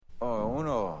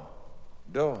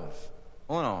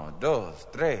dos,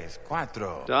 tres,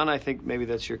 cuatro. Don, I think maybe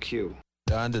that's your cue.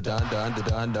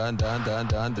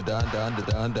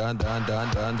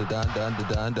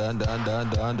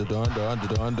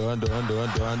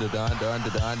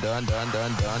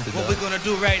 What we're gonna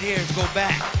do right here is go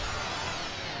back.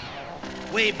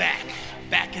 Way back.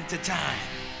 Back into time.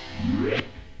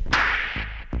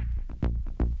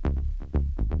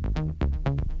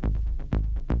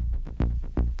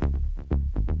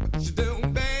 What you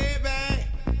doing, baby?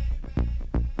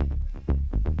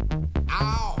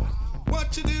 Ow.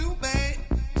 What you do, babe?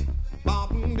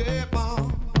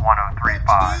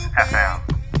 103.5 FM,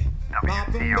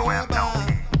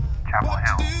 WCOM-LP, Chapel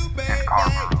Hill, and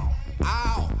Carrboro.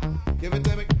 Ow. Give it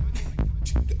to me.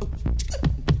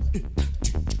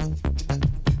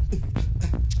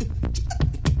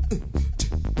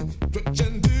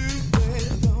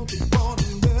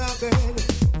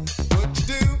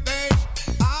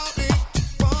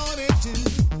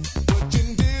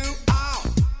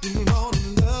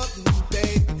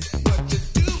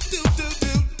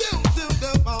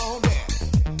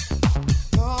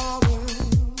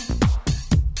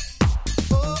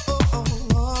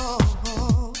 Oh,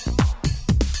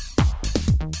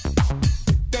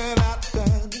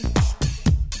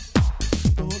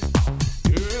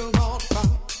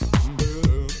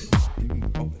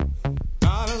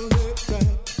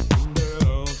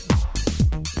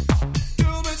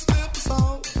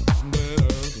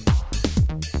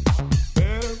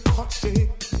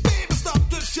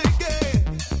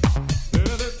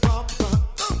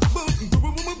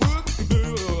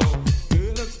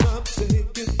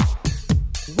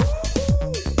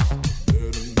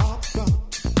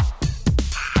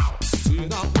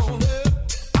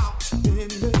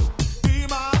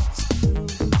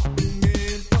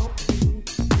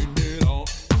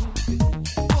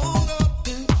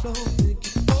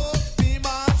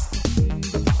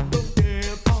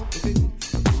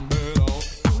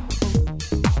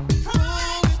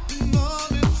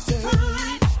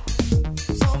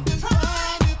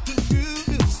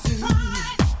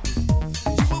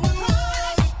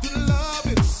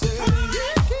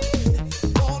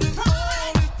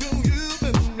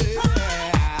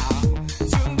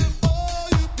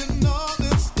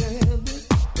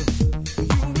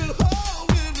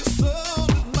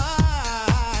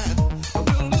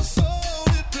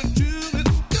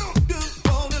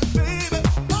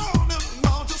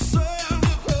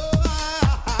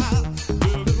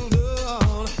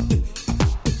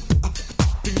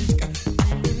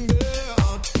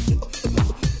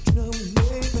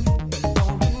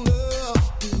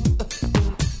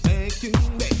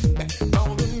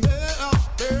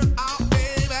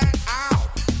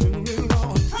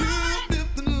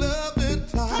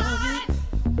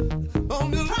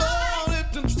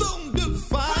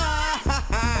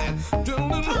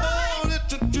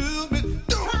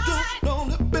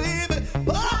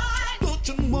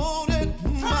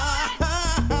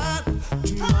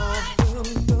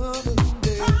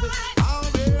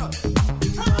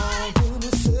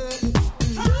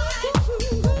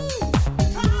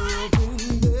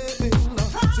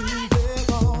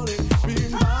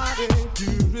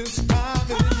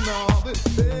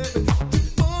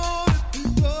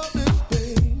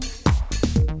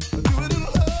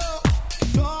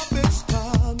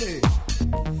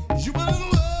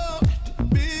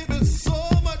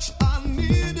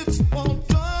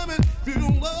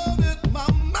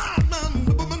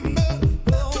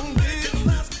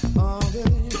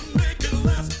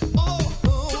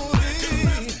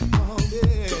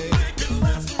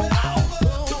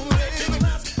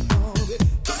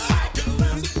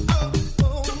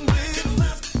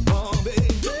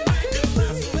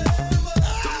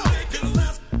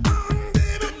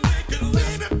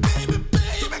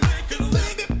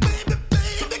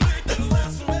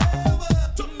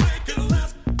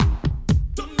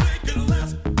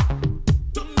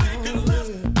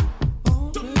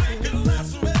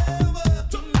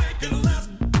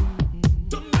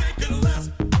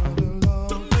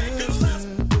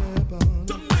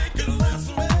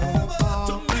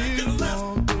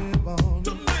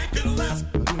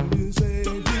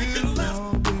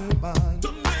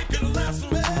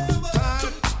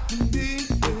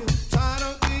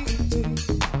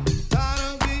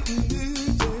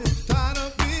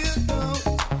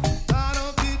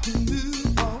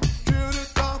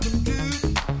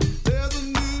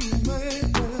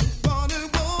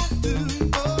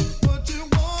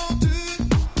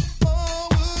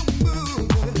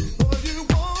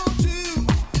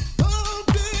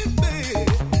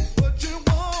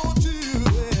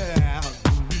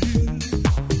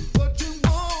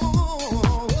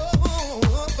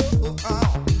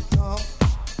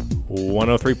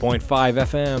 103.5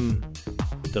 FM,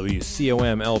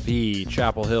 WCOM LP,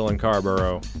 Chapel Hill and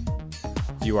Carrboro.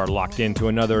 You are locked into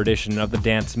another edition of the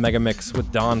Dance Mega Mix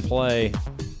with Don Play.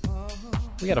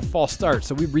 We had a false start,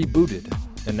 so we rebooted,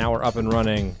 and now we're up and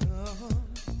running.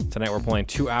 Tonight we're playing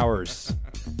 2 hours,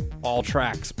 all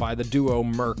tracks by the duo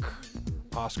Merc,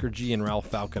 Oscar G and Ralph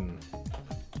Falcon.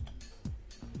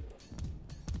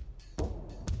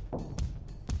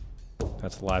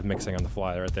 That's live mixing on the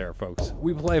fly right there, folks.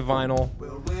 We play vinyl.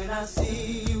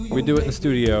 We do it in the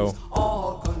studio.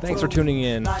 Thanks for tuning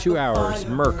in. 2 hours,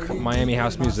 Merc, Miami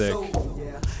House Music,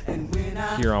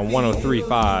 here on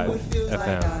 103.5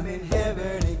 FM.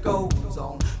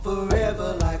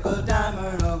 Forever like a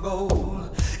diamond or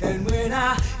gold. And when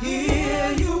I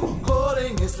hear you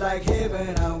calling, it's like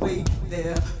heaven. I wait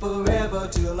there forever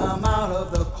till I'm out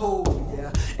of the cold,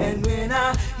 yeah. And when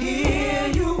I hear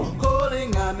you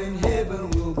calling, I'm in heaven,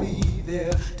 we'll be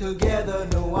there together.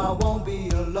 No, I won't be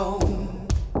alone.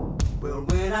 Well,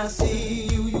 when I see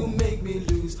you, you make me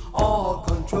lose all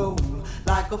control,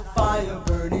 like a fire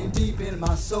burning deep in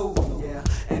my soul, yeah.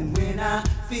 And when I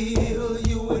feel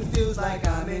you, it feels like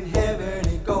I'm in heaven.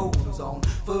 It goes on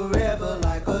forever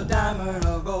like a diamond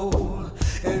or gold.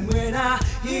 And when I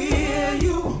hear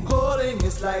you calling,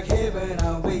 it's like heaven.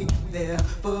 I wait there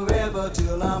forever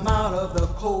till I'm out of the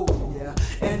cold, yeah.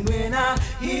 And when I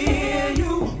hear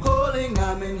you calling,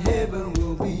 I'm in heaven,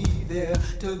 we'll be there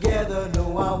together.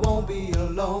 No, I won't be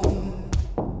alone.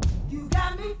 You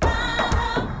got me fired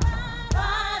up,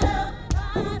 fired up.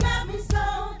 You got me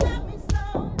so, got me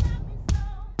so, got me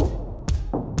so.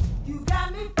 You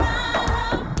got me fired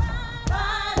up,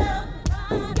 fired up.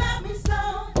 You got me so,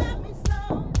 got me so,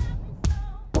 got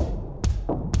me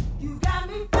so. You got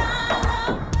me fired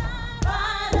up,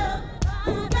 fired up.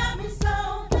 You got me so,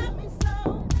 got me so,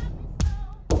 got me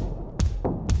so.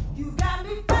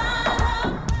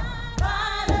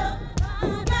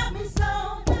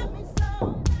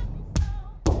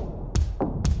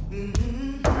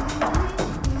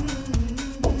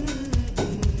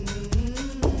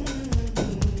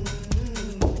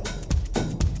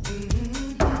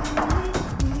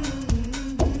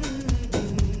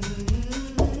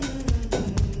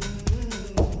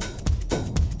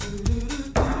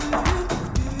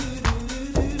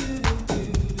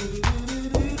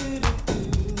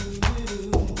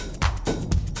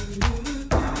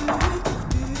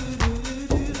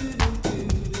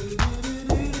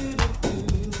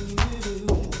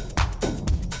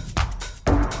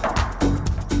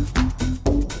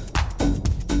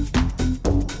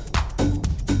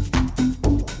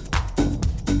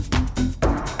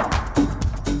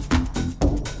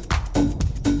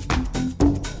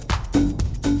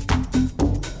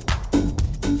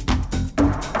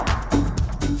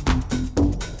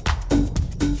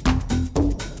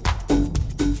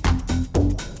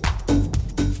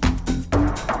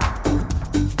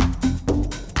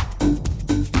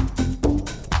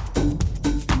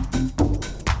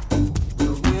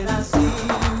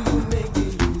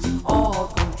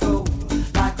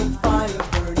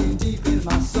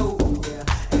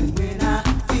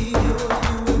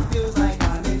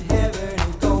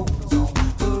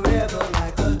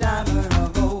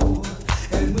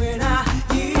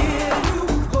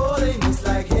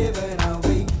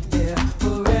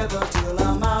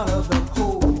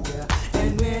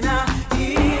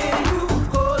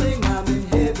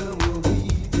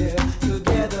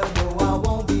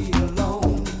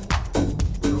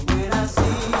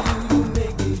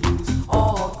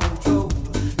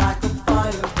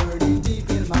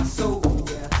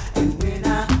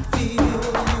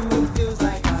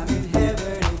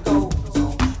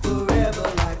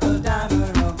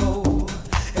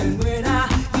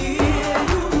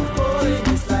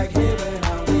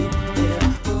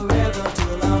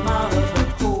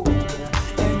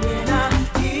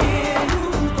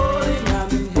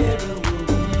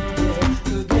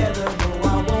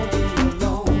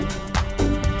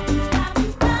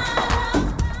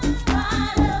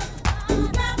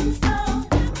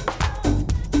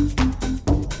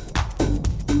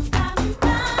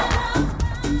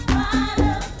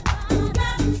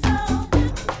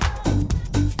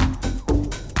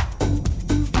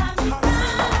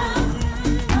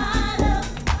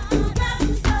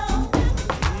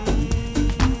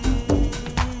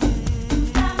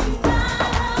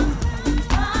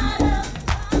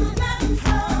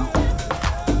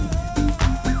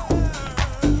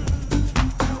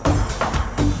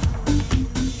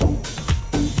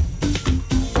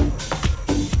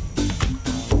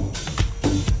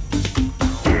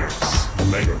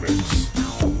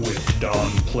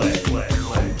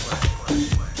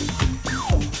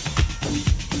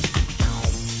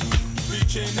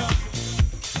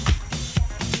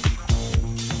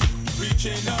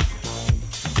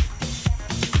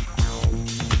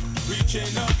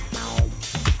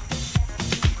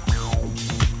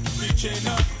 It's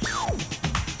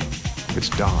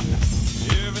Don.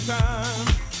 Every time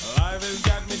life has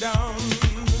got me down,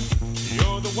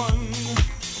 you're the one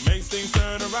who makes things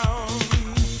turn around.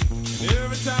 And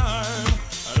every time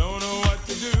I don't know what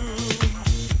to do,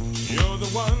 you're the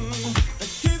one that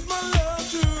keeps my love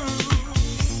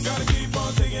true. Gotta keep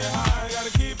on taking it high,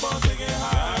 gotta keep on taking it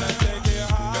high, gotta take it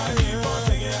high, gotta keep on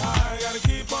taking it high, gotta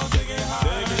keep on taking it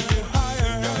high, taking you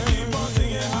higher, gotta keep on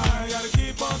taking it high, gotta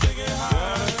keep on taking it high,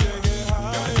 gotta take it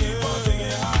high, gotta keep on taking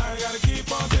it high, gotta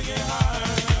keep on taking it high,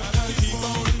 gotta keep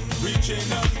on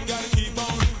reaching up, gotta keep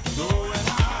on going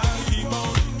high, gotta keep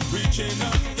on reaching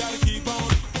up, gotta keep on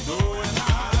going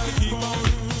high, gotta keep on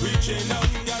reaching up,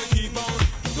 gotta keep on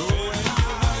going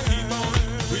high, keep on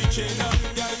reaching up,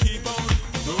 gotta keep on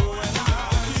going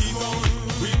high, keep on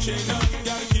reaching up,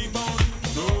 gotta keep on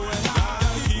going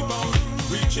high, keep on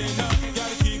reaching up,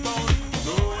 gotta keep on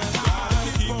going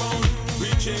high, keep on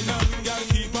reaching up, gotta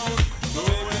keep on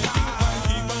going high,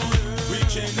 keep on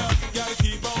reaching up, gotta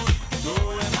keep on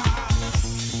going high.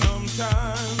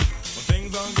 Sometimes when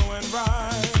things aren't going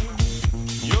right,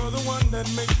 you're the one that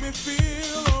makes me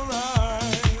feel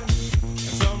alright. And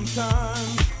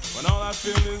sometimes when all I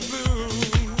feel is blue,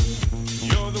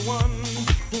 you're the one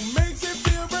who makes it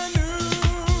feel brand new.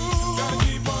 Gotta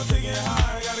keep on taking it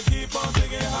high, gotta keep on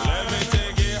taking it high. Let me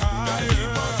take it high. Gotta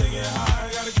keep on taking it high,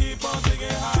 gotta keep on taking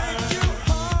it high. Take you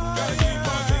high. Gotta keep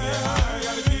on taking it high,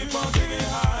 gotta keep on taking it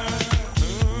high.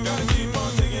 Gotta keep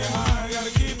on taking it high,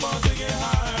 gotta keep on taking it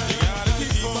high. You gotta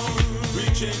keep on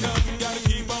reaching up, gotta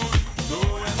keep on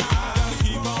going high. Gotta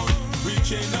keep on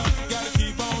reaching up, gotta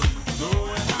keep on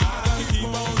going high. Gotta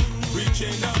keep on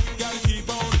reaching up, gotta keep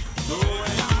on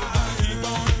going high. Keep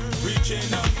on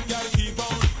reaching up, gotta keep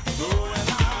on going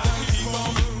high. Keep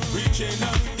on reaching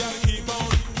up, gotta keep on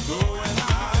going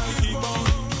high. Keep on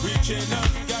reaching up,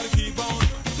 gotta keep on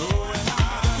going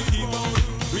high. Keep on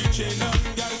reaching up,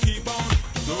 gotta keep on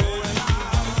going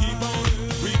high. Keep on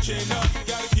reaching up,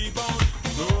 gotta keep on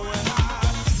going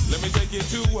high. Let me take you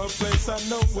to a place I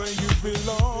know where you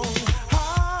belong.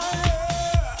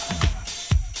 Higher.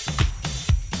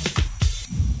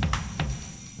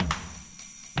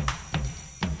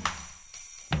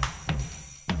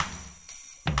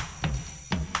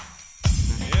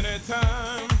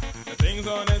 Anytime that things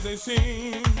aren't as they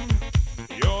seem,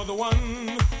 you're the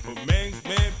one who makes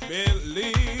me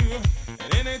believe.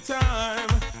 And anytime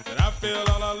that I feel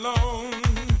all alone,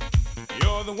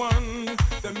 you're the one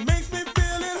that makes me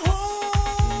feel at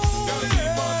home. Gotta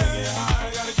keep on taking it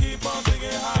high, gotta keep on taking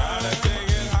it high, gotta take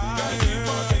it high, gotta keep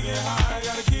on taking it high,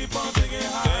 gotta keep on taking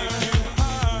it high, take you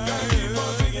high, gotta keep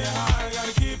on taking it high,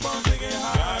 gotta keep on taking it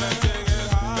high, gotta take it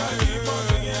high, gotta keep on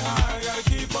taking it high, gotta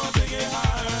keep on taking it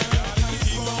high, gotta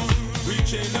keep on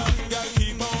reaching up, gotta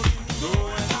keep on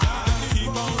going high,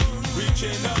 keep on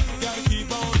reaching up, gotta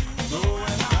keep on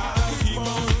going high, keep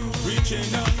on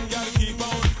reaching up, gotta keep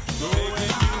on going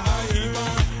high, keep on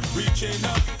reaching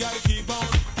up, gotta keep on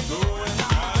going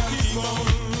high, keep on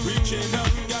reaching up,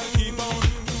 gotta keep on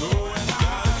going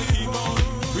high, keep on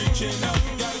reaching up,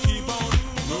 gotta keep on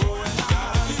going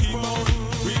high, keep on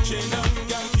reaching up,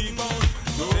 gotta keep on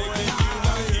going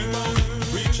high, keep on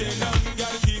reaching up,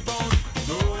 gotta keep on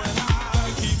going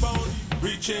high, keep on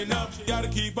reaching up,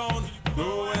 gotta keep on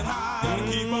going high, gotta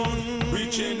keep on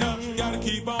reaching up, gotta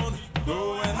keep on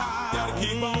going high, gotta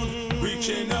keep on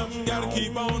reaching up, gotta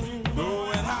keep on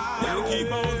going high, gotta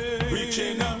keep on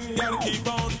reaching up, gotta keep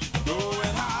on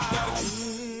going high, gotta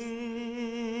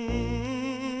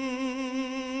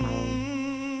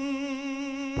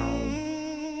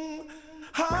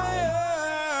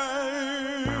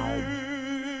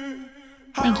higher.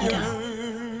 Thank you, Don.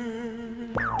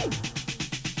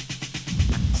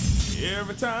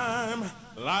 Every time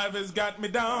life has got me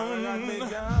down,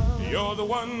 you're the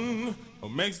one who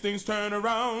makes things turn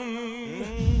around.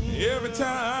 Every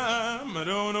time I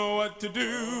don't know what to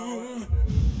do,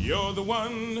 you're the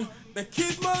one that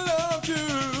keeps my love true.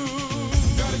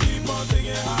 Gotta keep on taking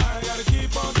it high, gotta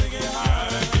keep on taking it high,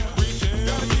 gotta keep reaching,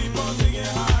 gotta keep on taking it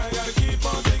high, gotta keep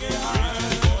on taking it high,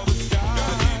 reaching for the sky,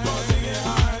 gotta keep on taking it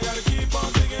high, gotta keep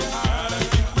on taking it high, gotta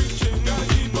keep reaching, gotta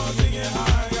keep on taking it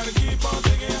high, gotta keep on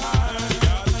taking it high,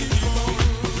 gotta keep on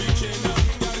reaching up,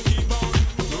 gotta keep on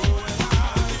going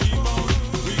high, keep on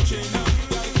reaching up,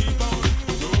 gotta keep on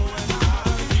going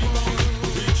high, keep on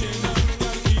reaching up,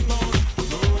 gotta keep on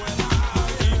going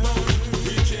high, keep on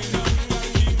reaching up, gotta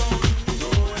keep on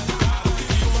going high,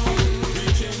 keep on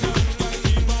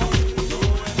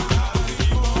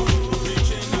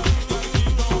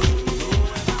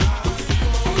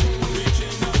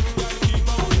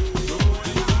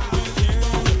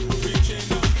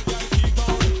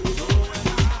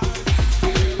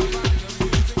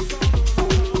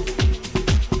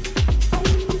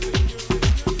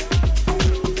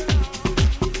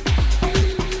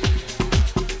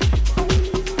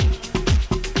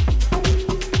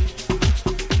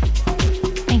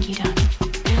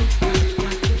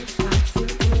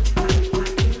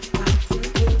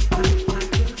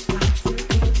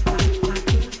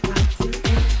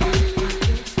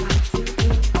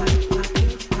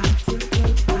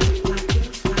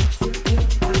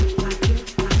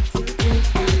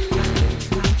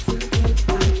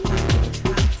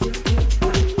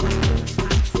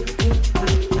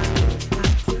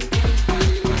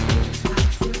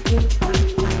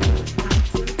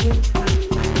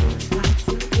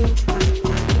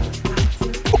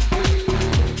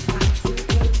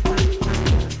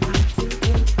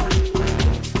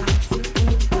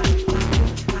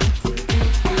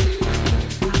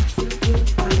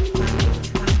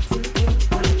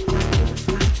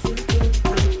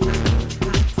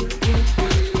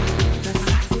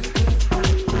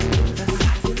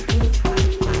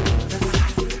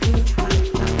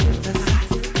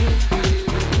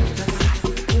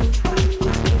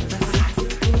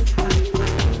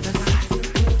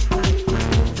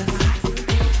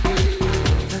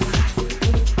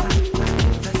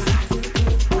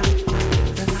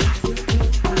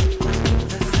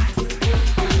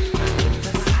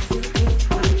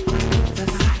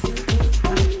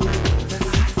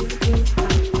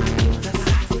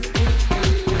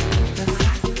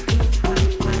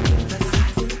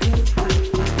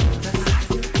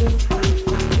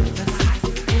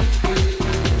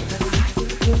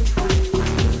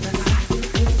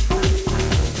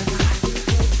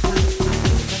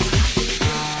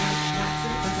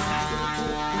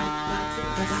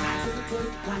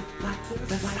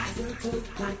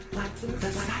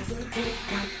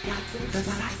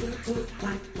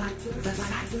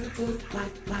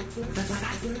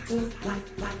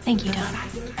Thank you,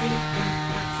 Don.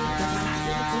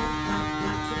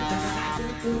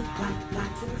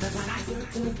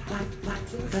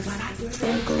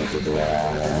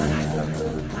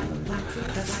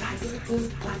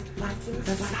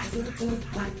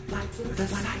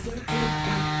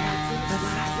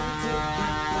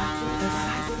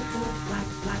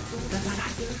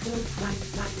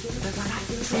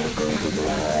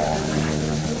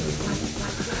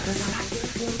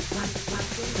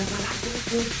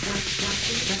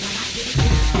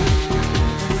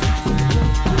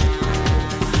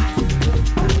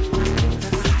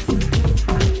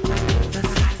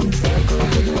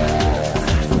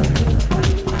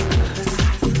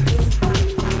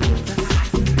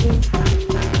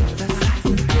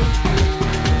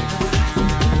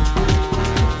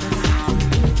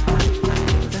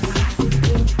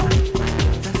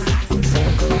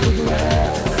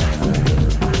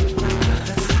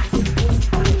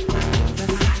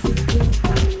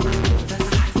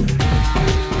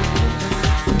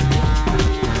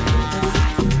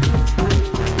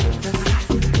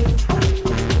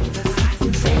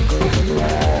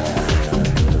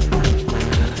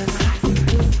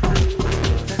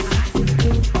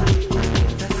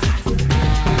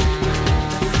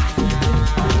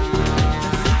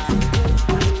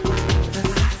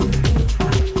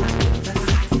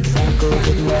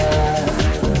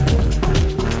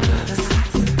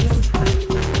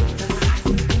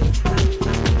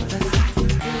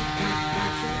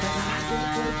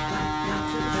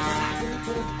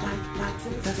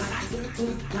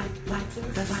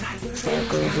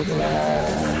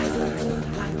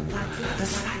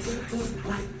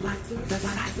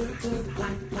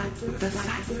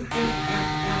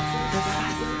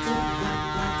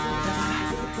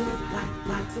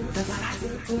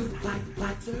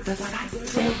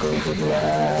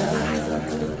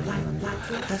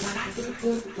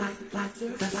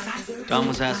 Don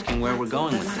was asking where we're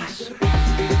going with this.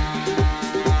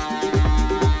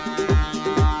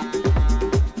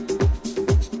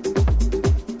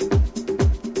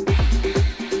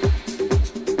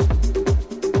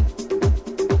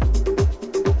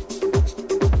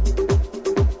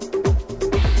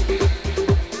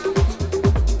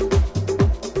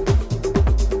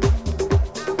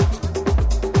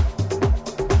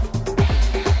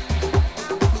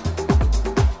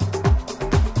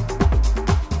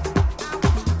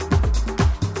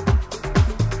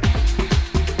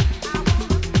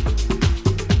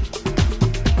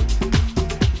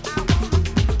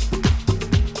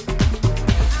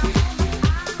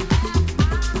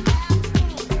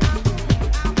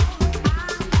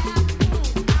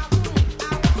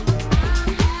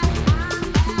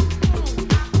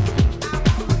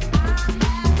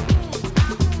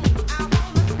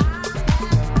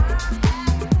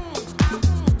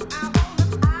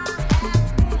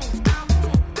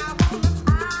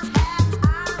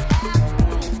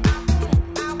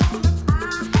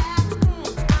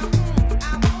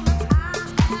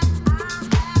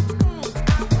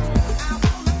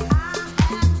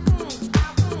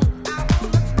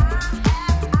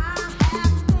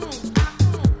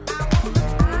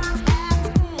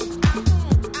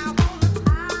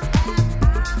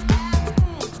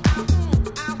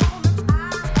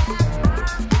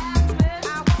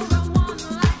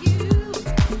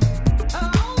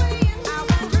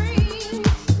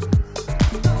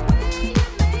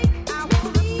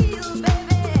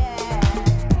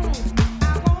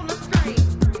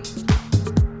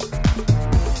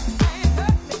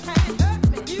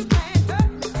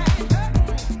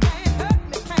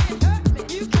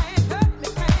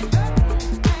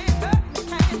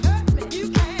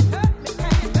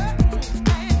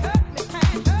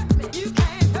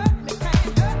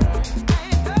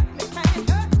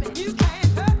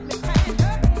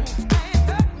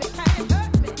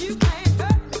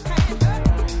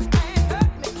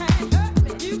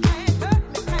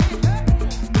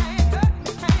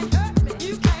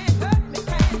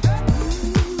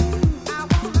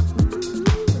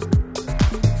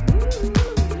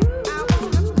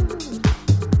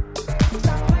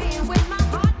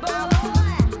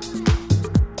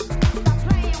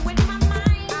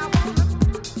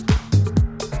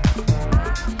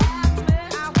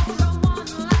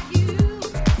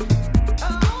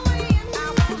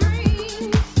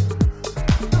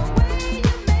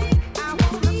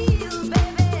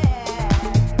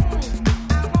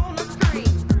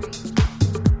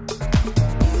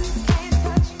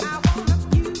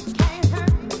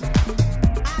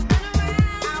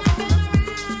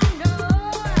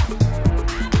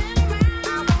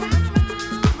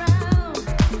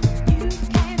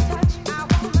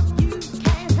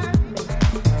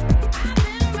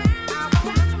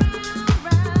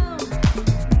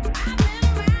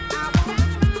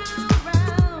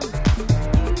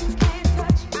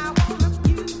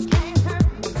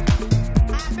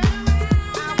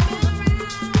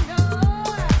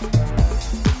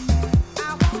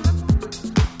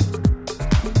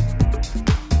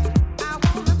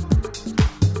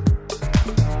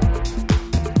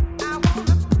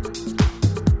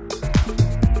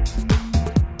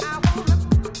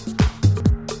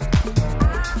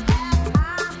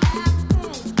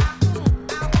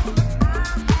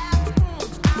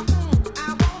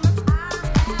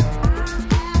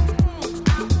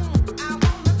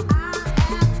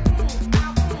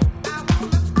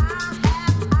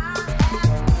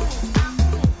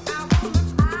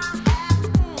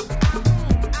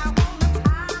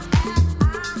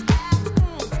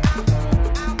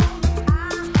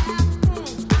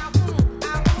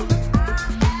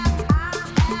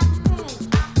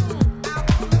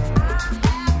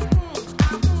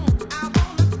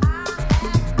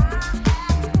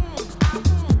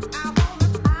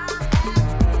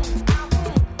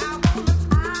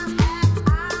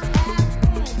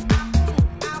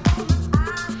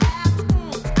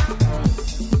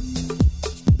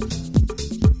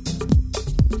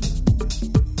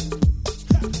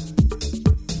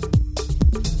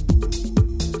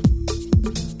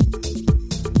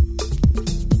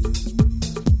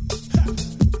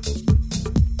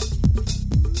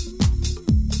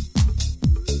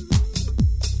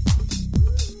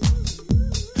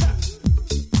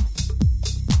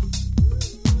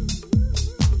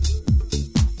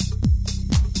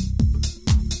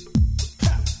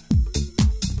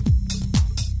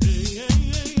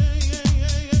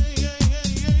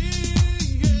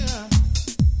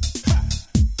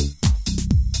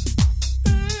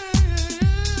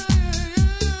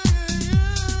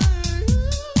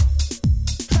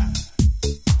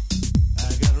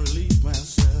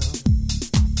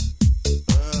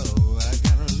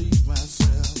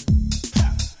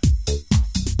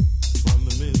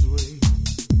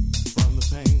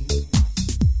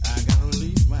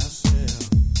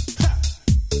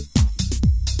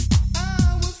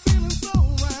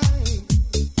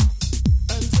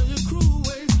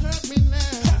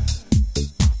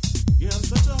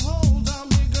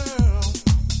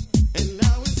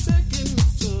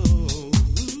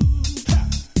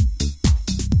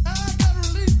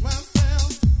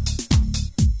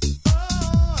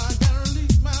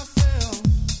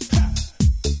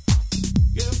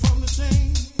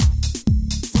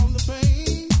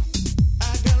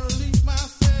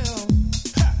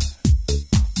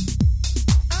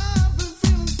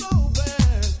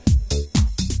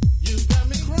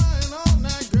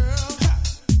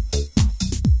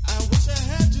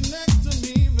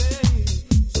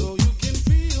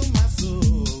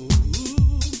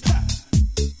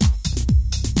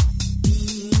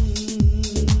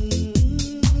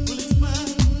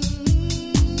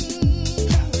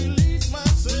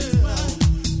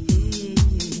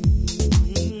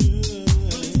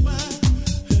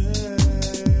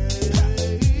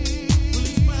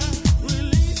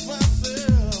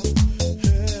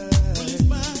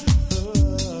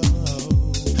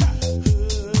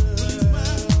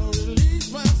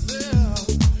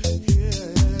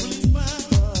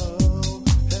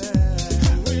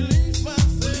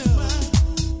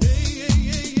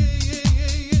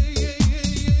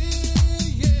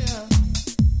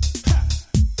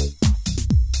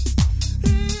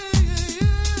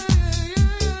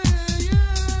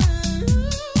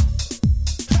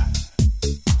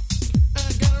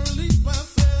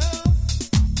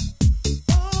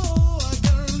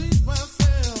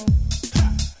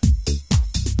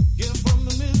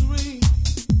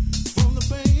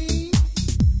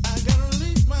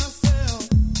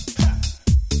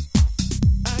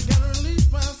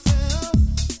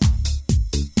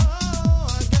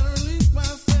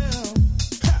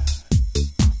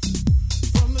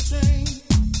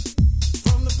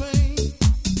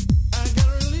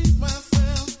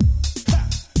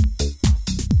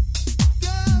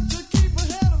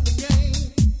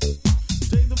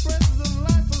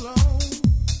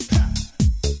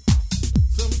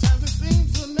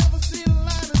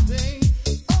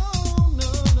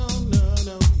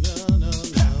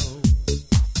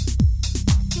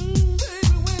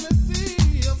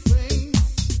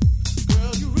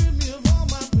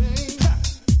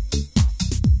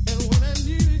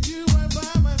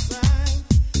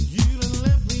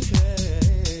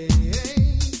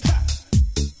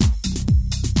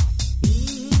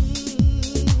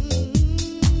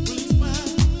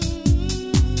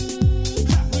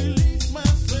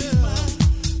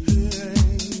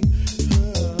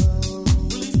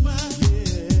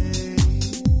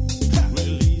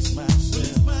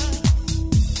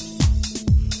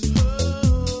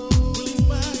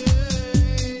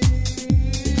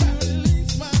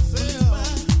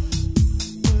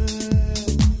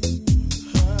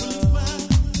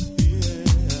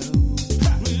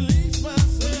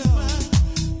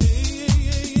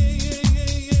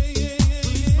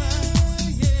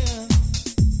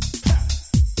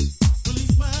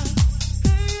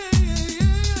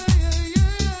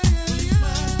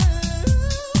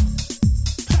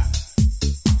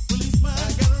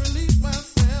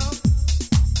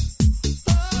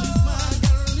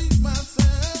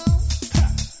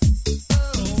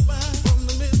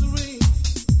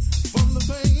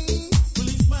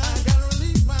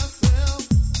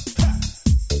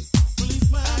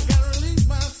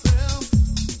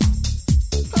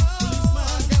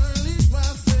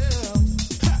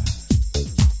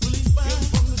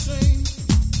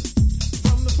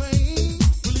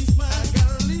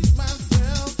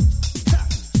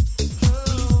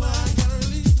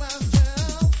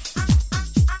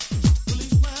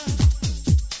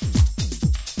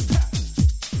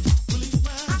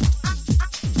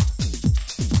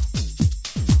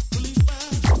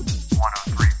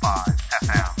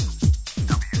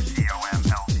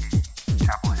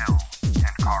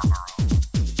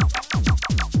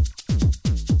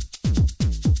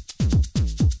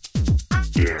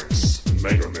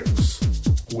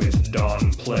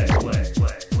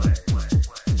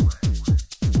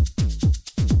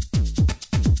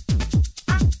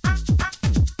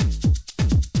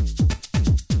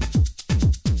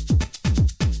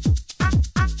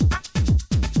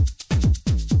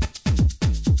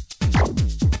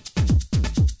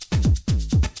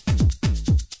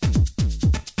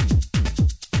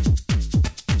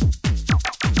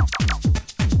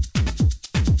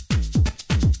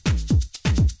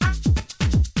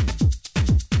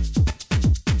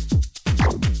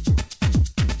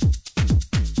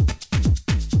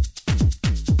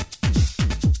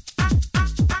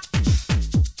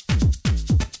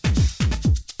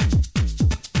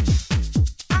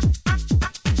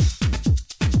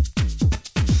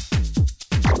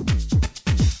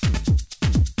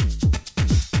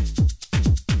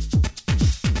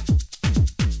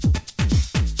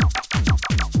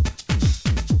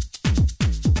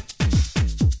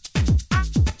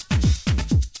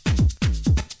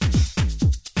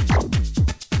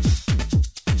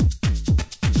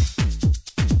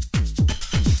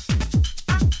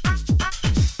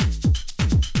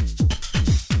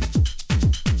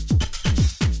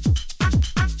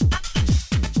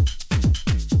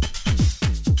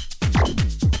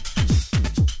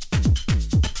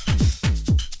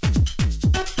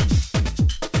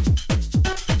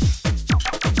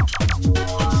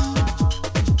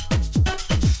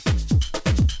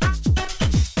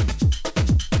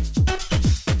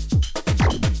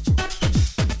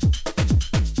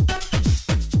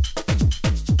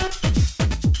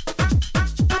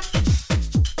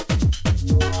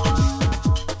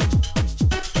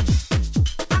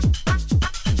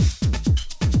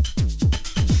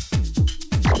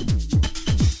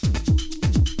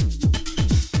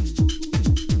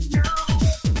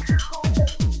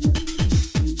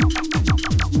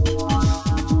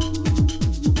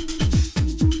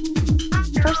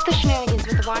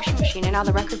 washing machine and now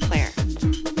the record player.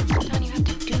 Don, you have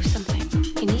to do something.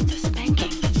 He needs a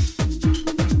spanking.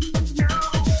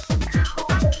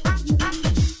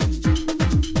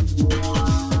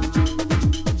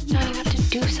 Don, you have to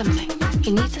do something.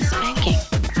 He needs a spanking.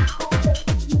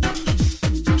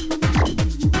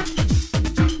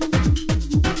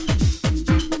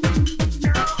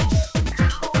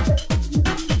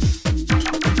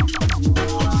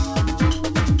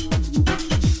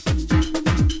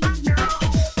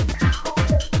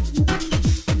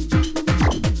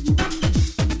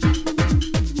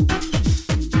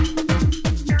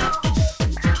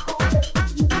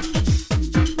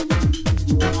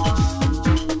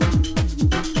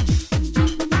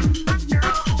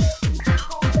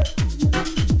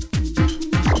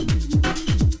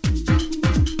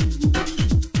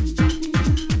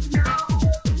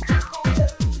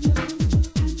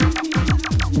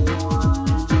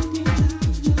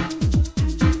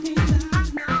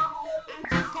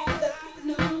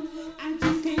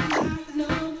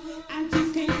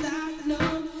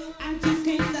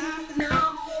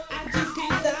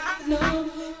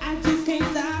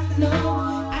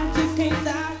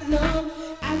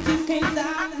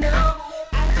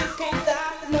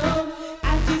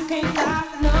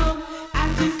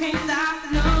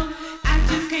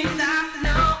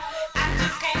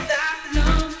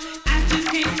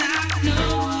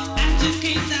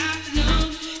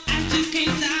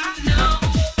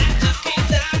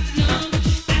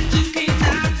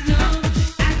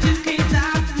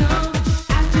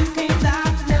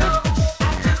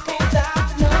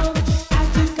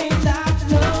 Stop.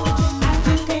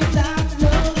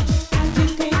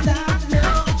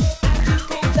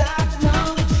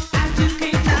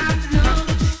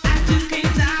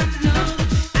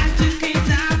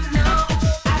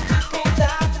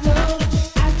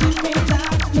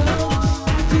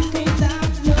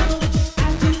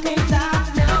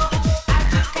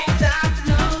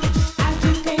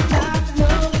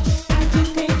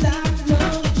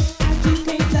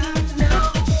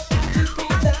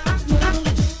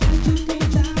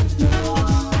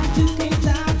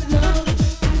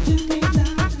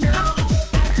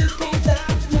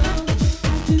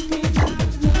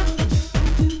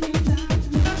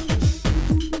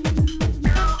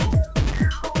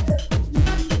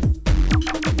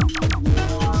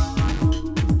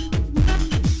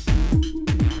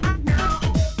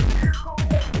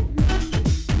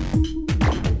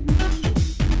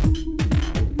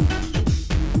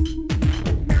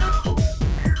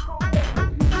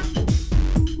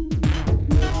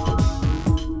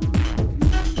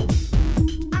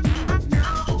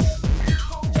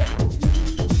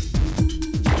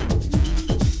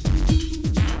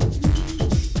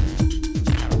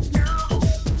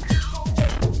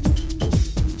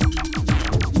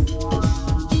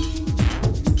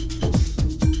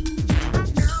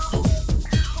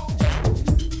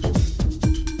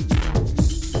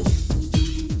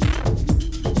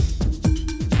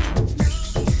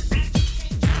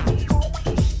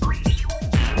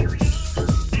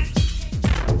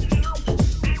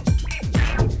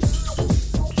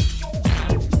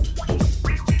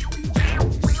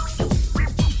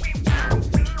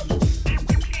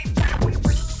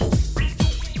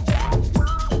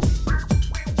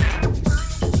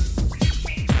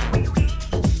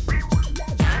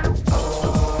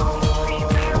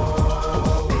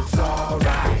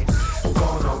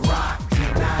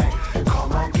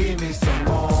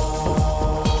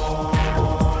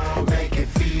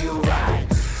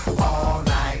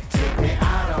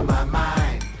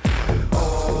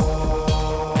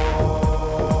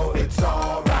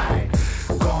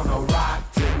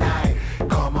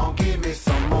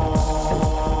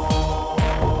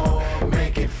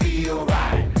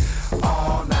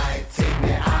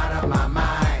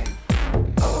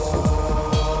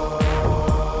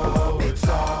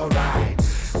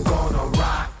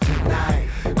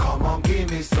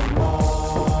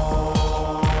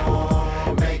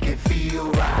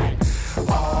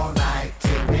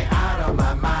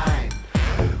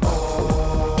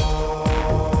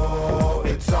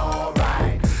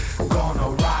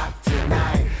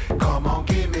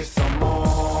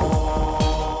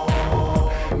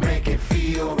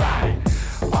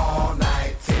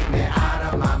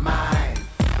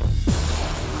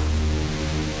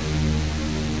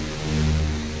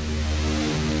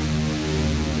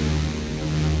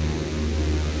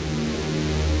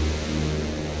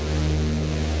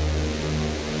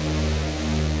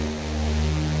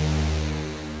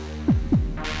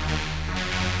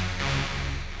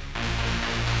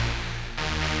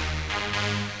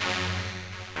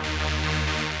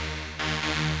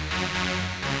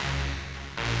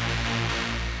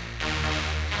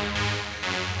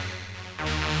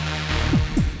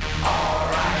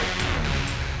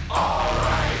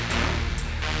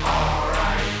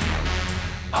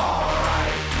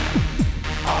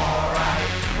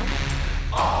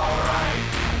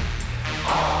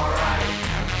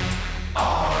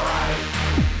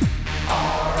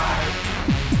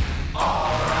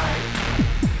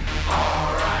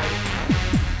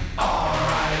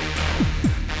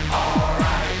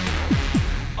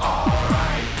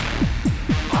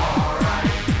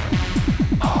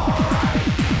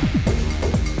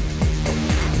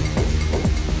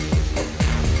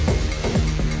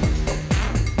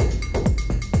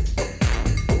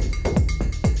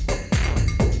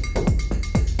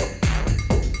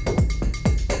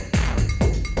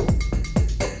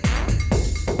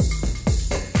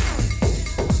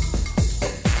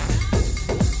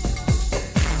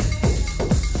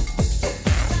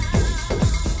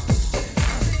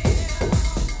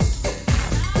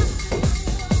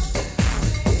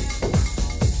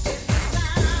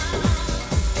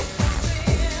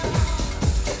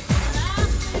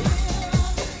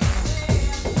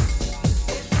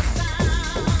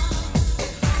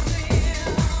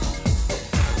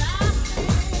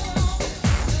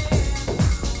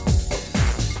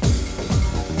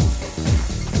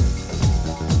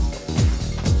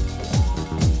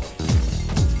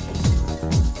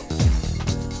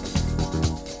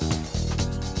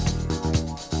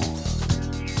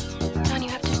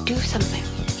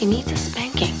 needs a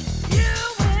spanking.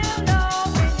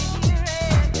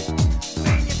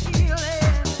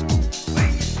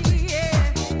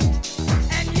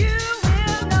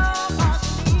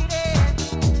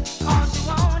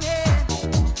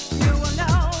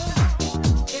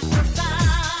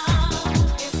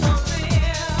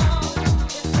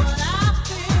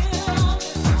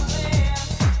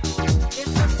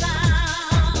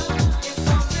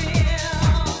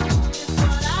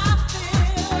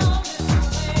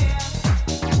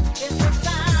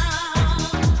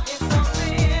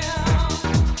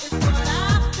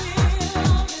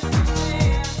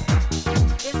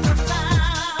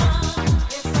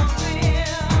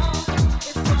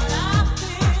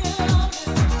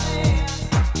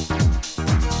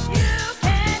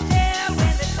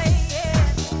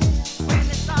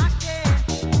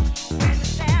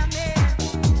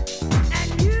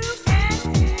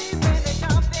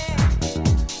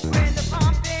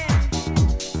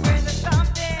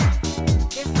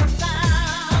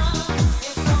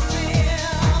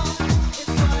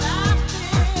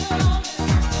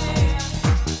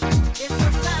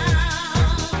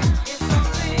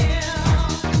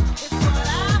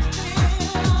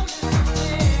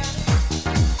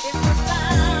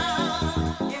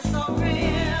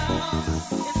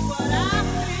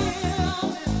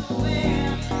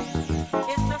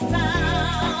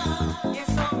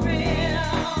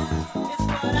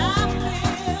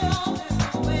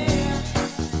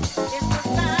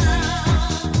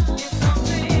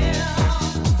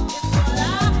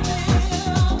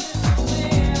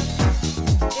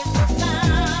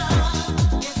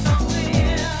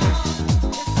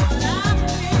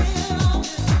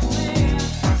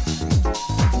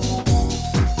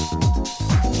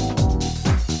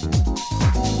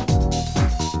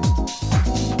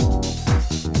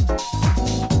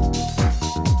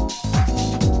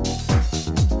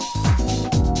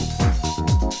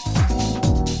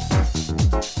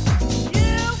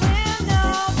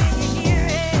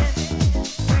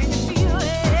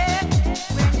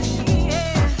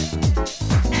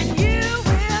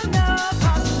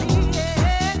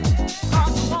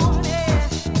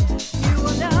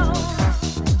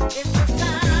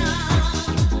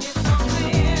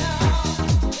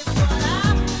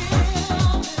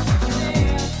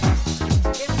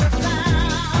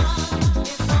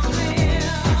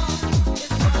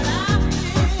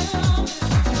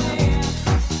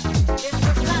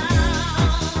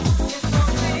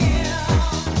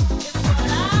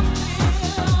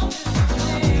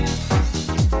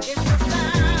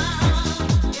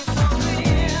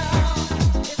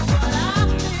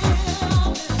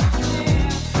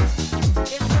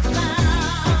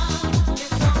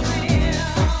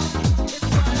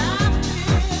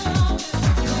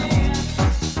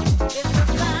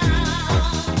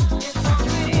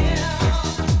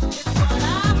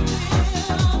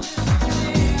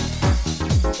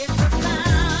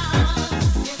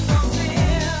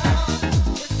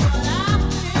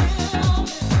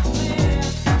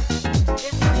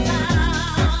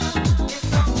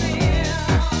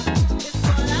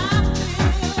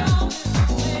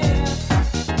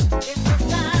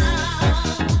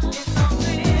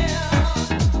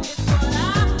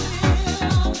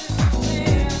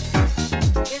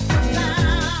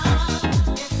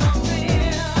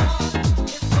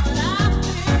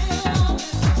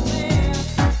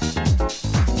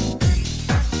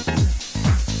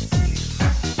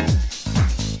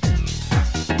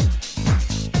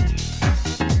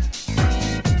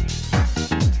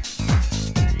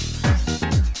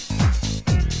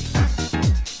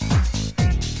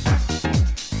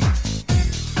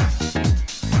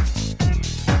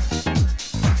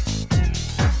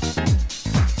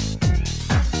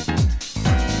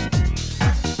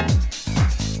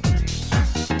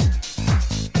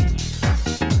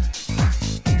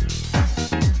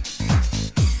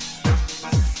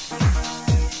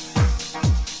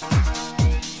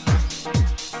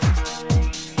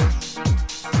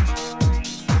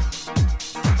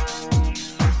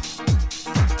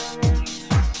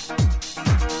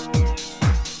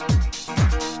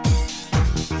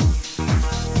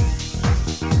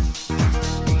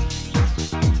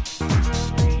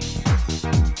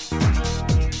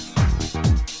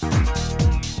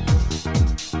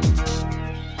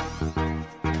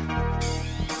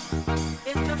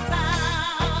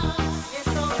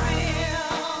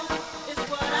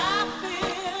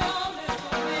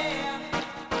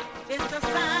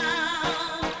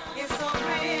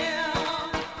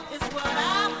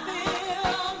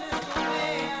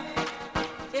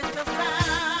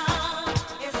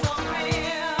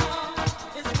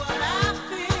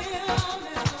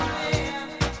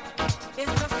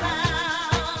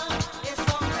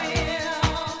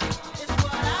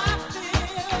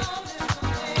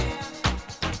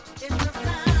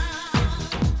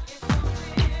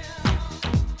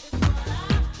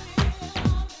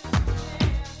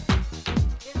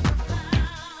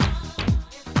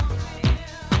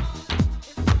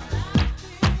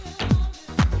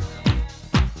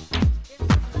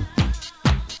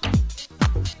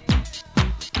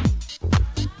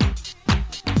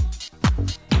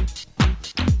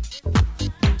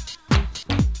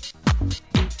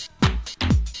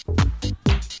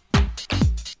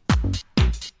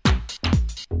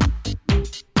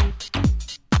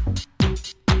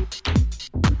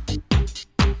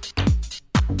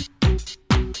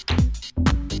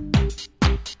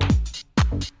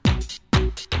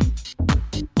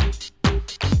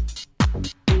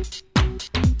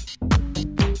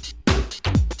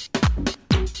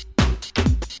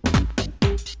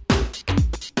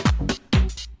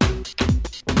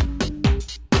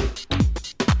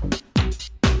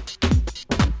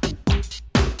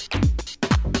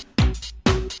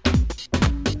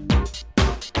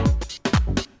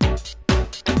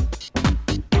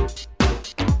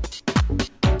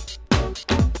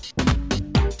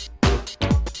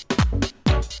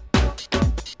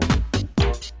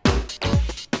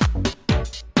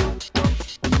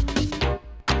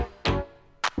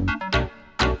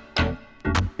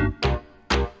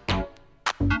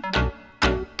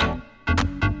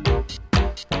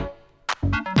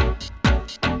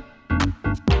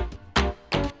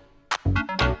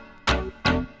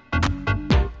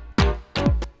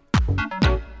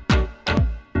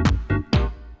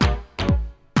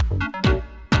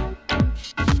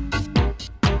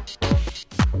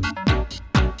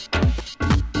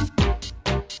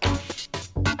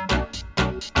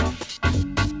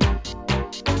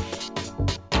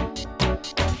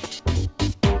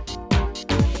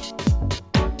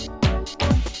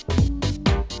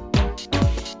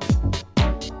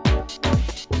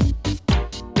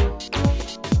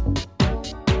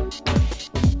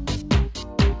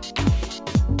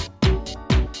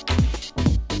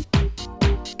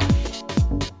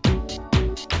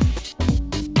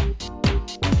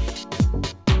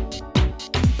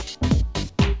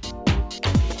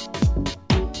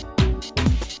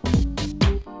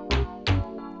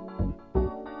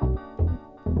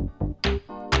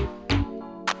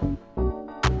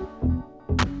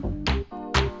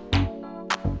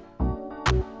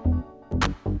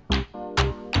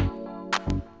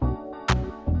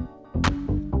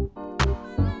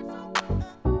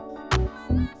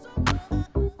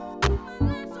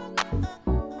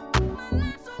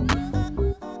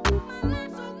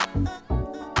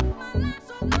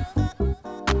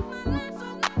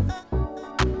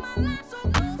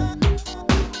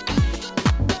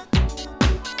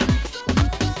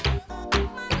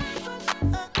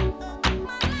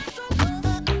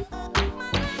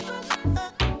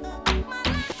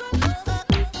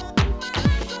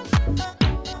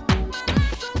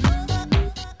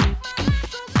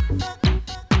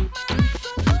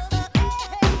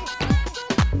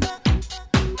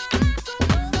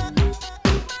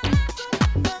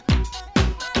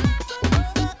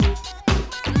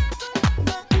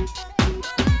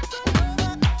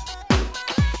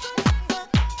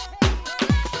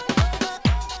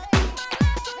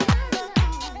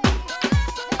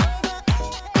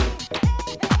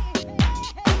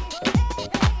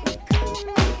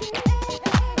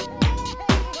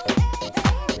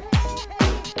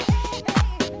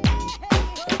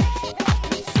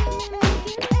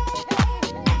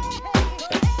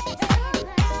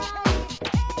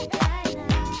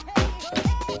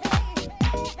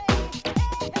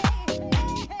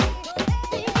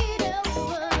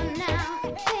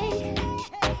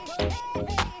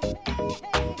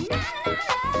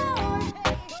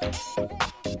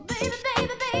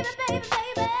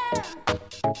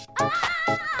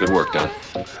 Good work, Don.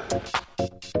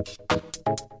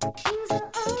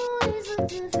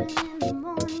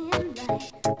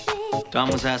 Don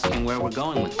was asking where we're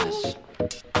going with this.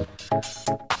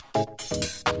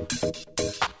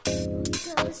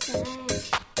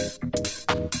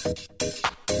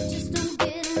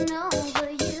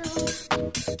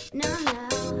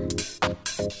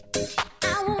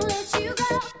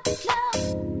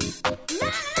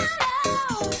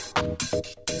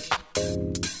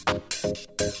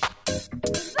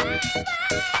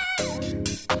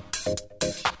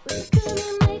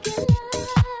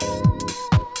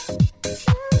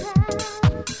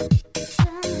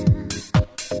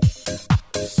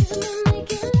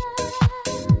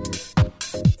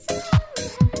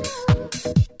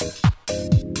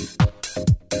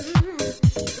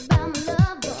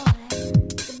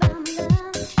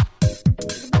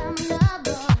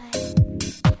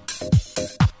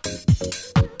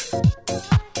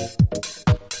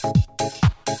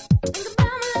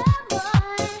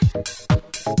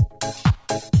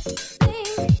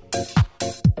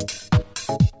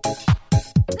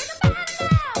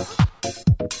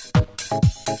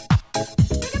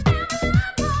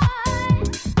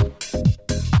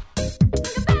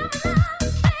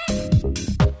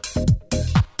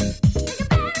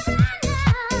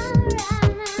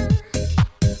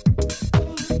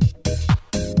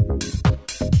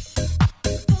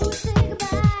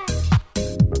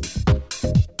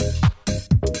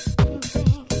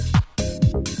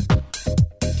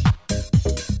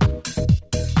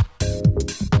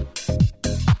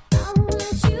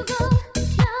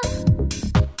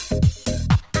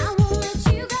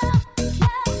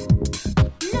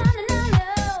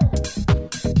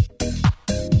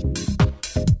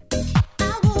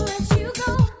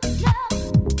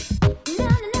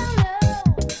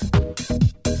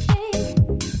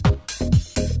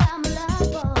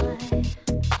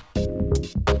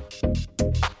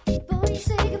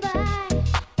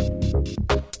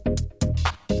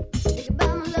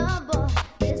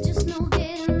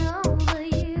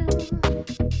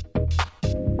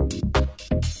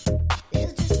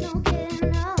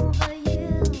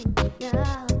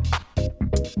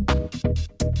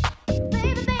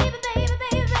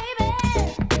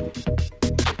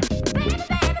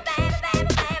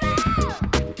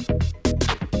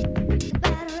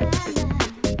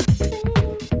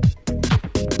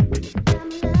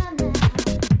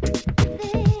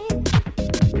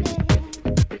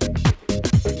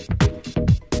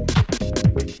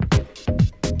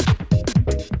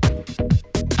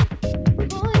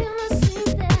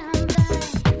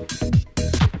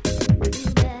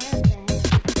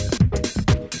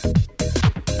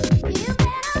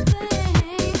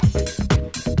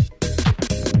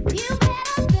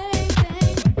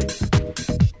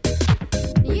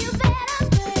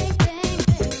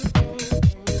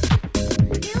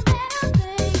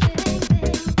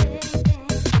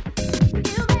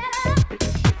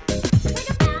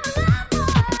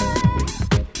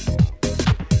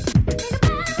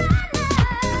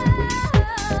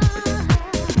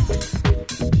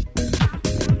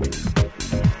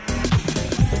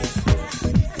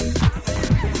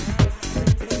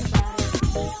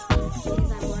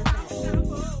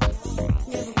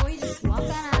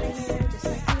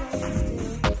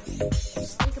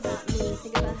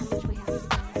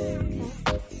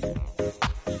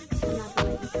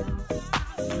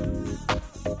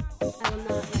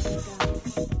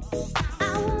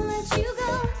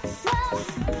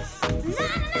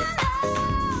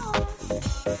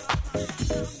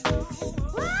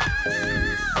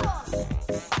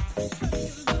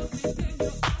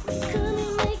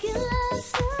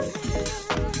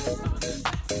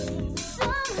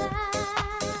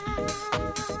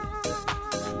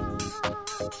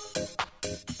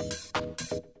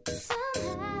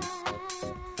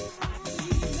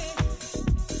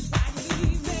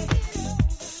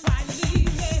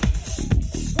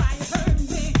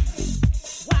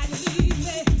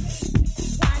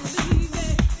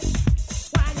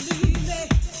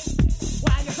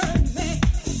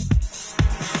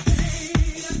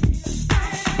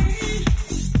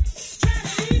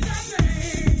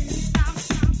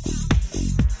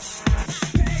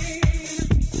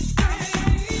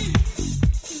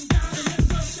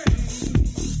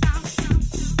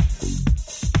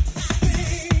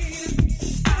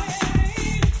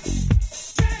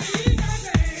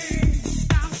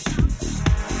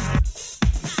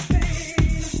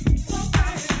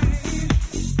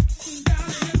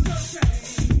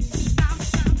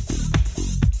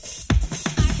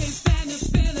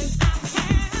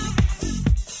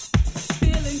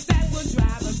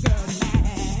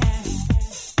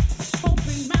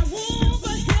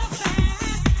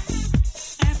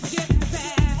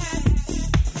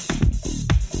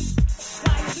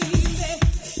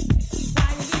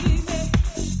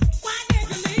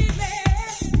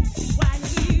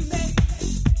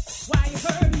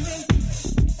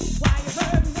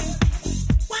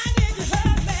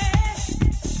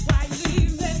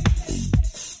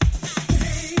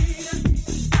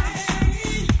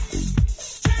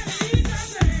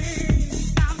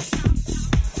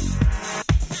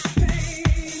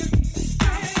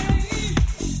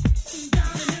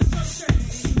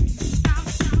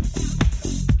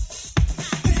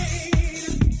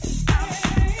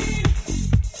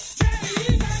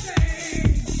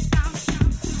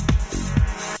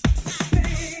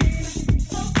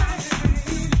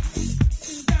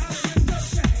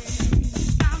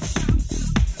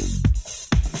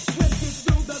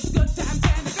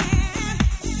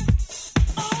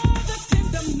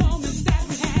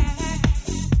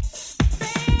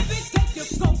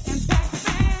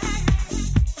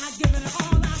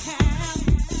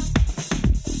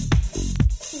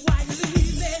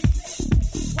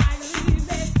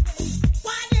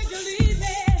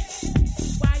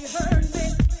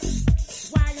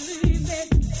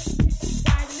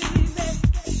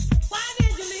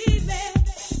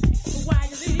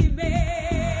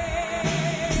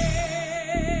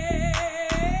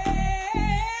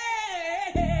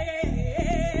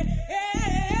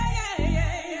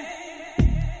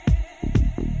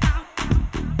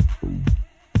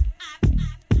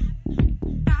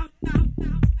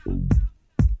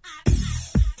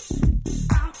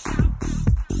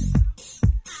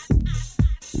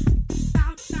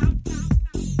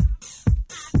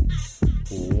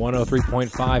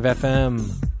 103.5 FM,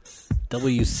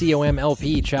 WCOM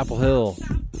LP, Chapel Hill,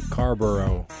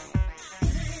 Scarborough.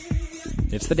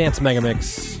 It's the Dance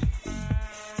Megamix.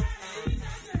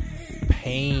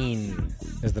 Pain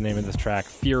is the name of this track.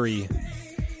 Fury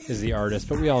is the artist,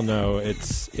 but we all know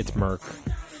it's Merc.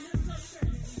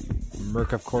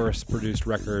 Merc, of course, produced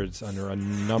records under a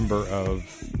number of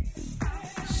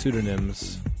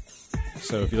pseudonyms.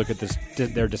 So if you look at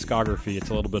their discography, it's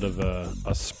a little bit of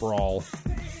a sprawl.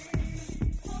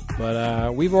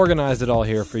 But we've organized it all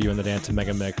here for you in the Dance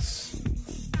Megamix,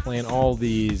 playing all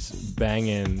these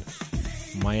banging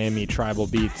Miami tribal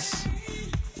beats.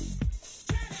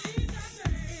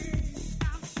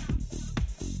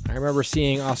 I remember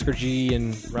seeing Oscar G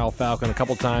and Ralph Falcon a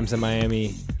couple times in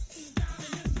Miami.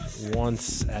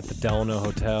 Once at the Delano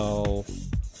Hotel,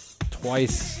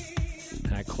 twice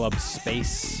at Club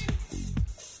Space.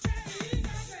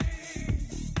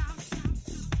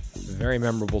 Very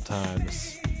memorable times.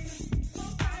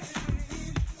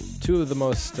 Two of the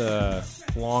most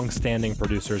long-standing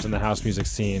producers in the house music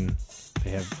scene. They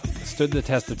have stood the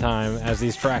test of time, as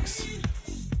these tracks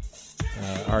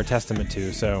are a testament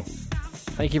to. So,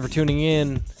 thank you for tuning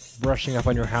in, brushing up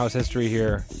on your house history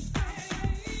here.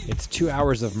 It's 2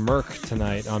 hours of Merc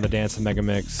tonight on the Dance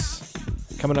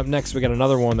Megamix. Coming up next, we got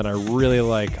another one that I really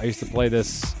like. I used to play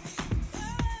this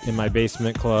in my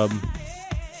basement club.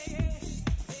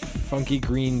 Funky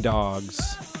Green Dogs,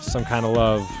 Some Kind of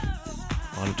Love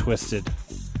on Twisted.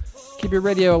 Keep your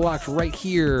radio locked right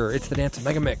here. It's the Dance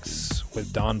Megamix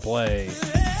with Don Play.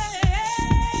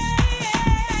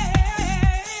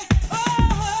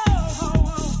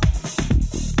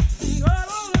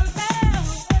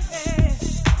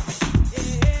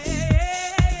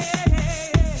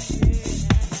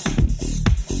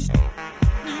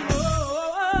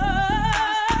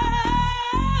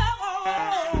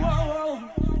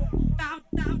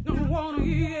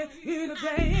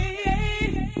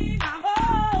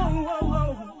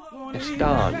 It's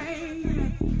Don,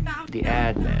 the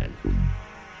ad man.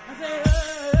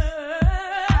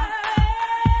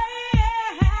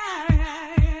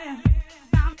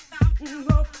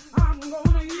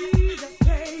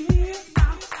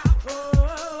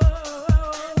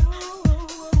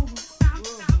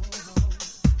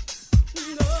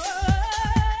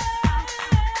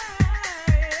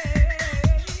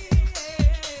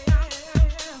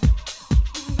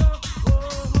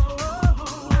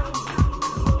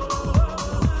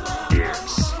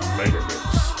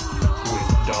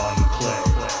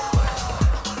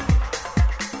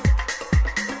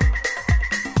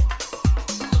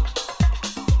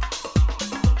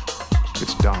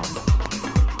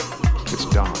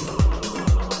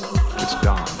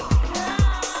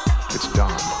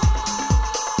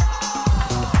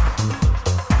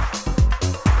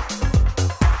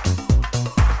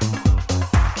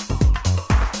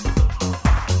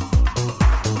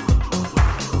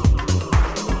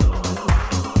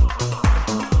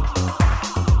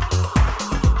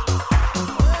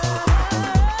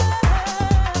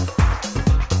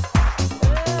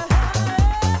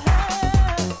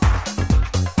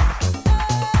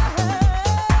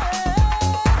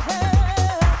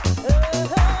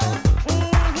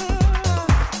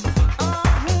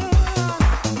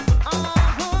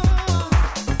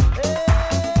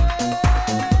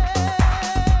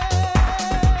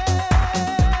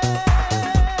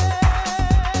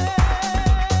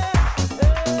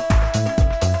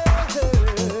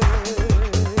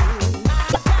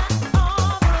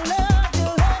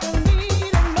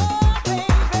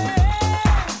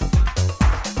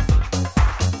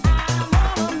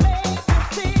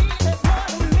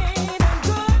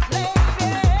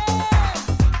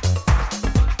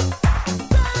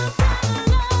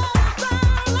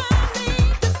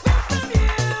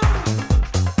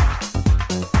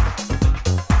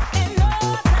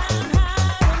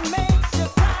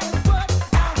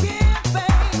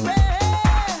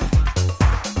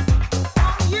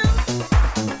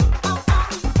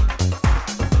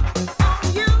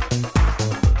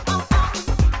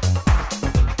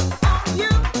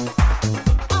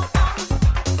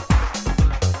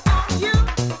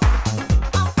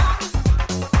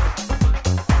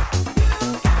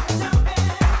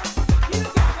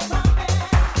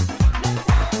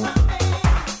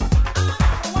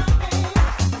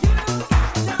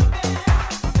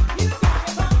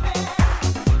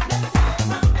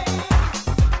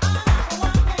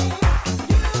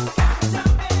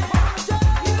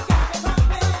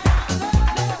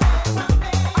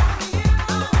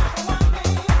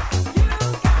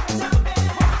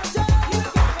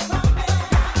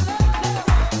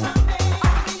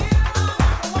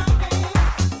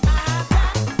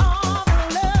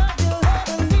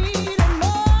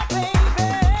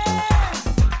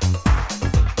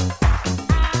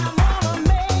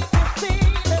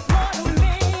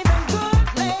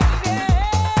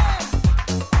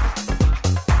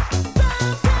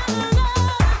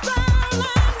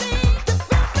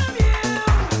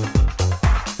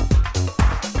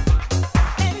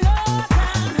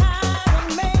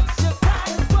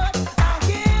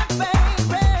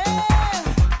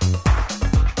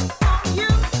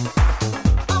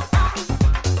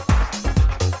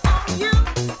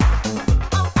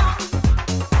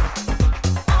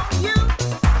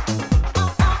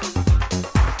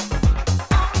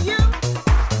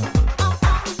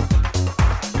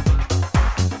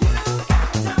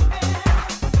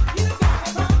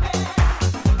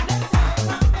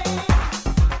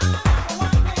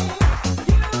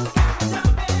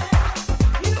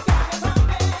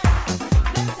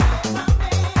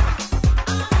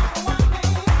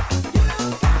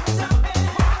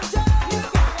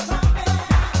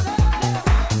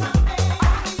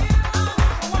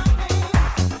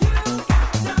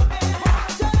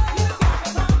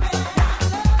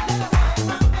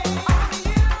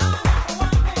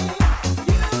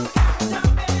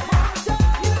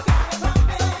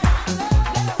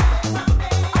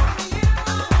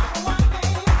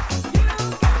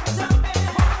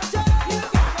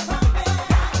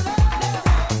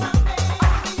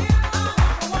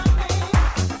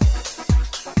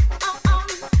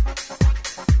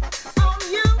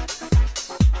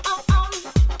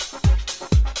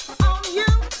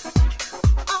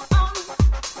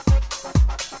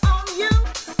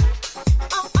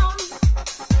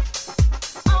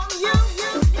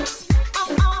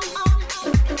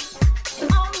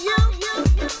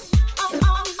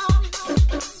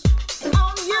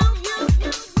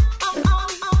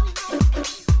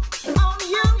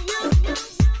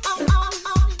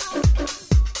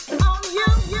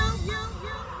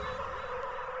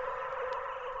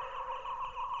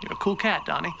 cool cat,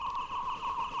 Donnie.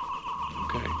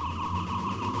 Okay.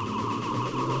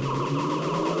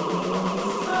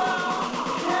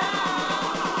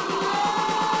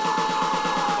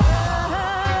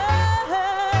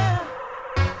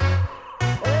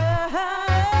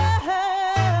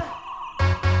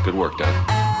 Good work,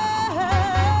 Don.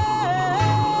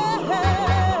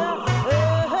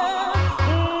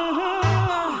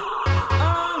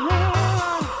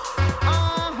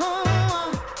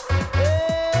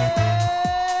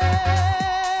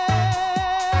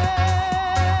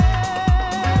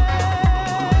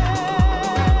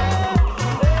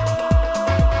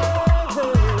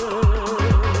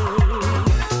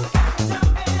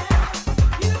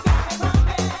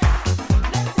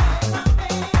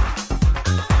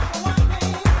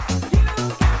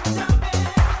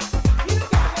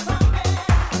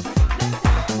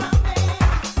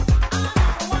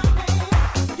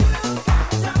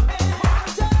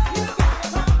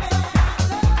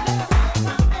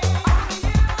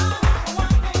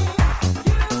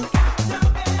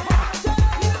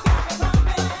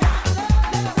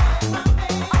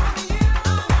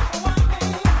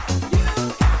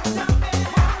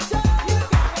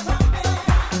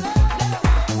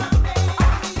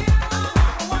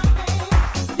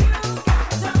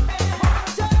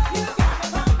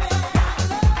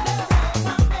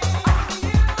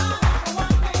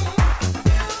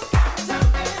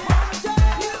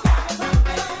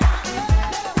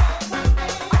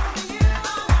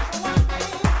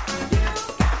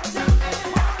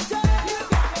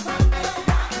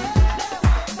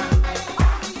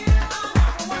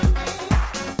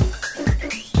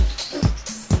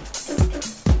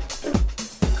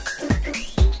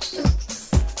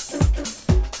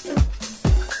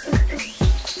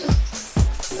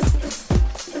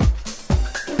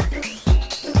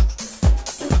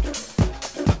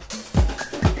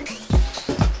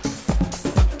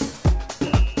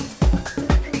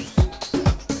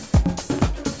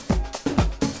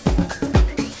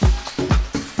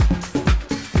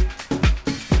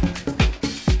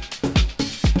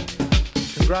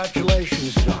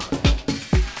 Congratulations, Don.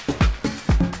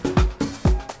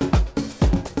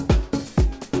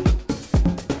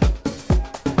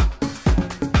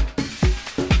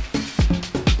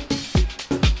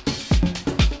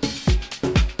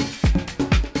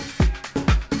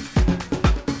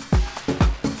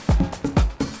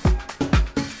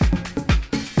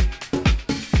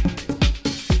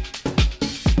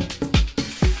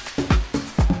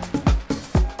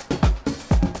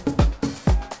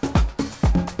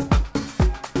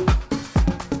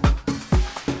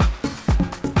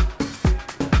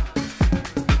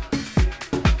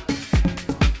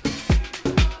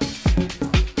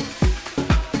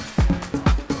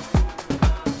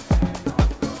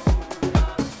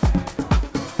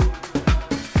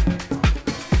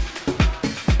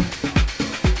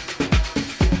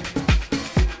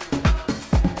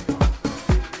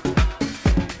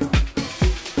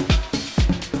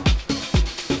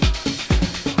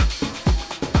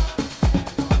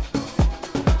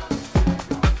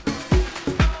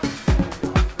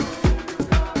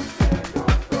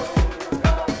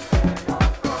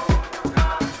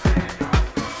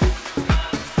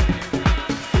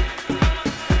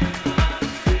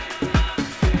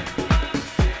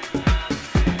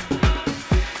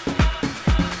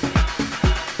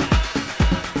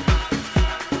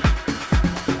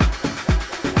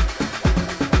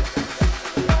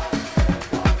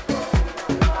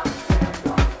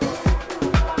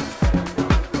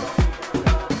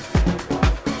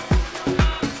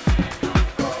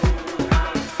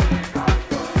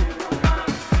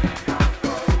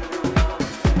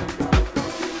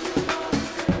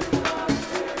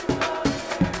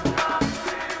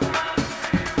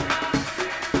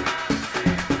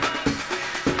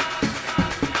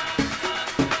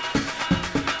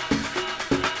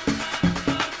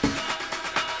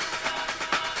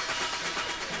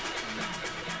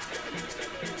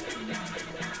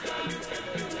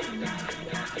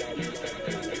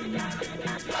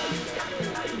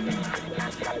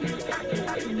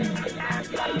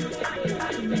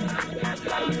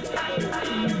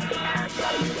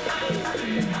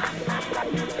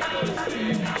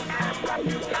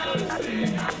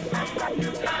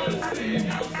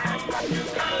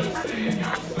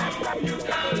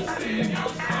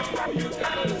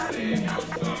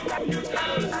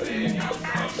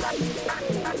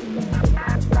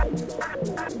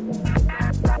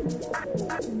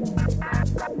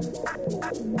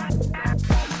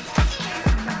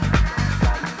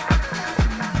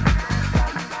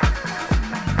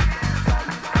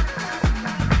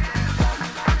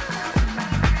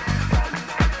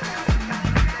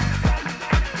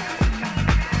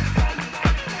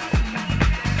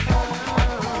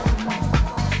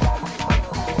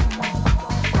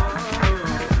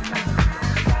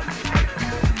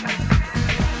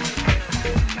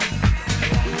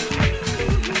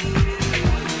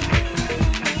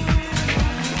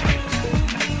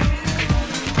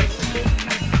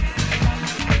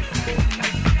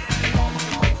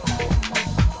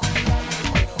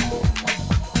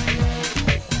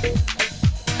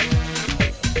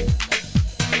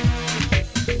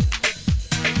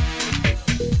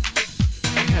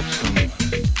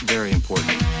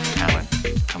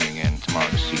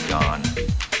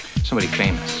 somebody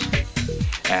famous.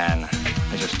 And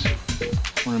I just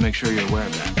want to make sure you're aware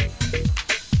of that.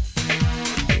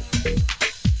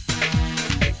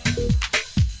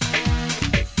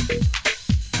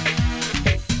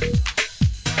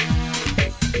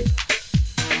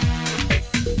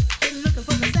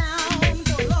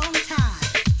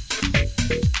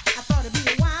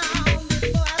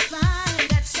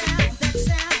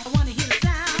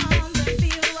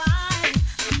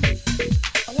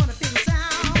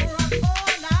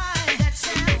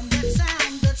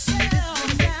 That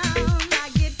sound, I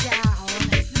get down.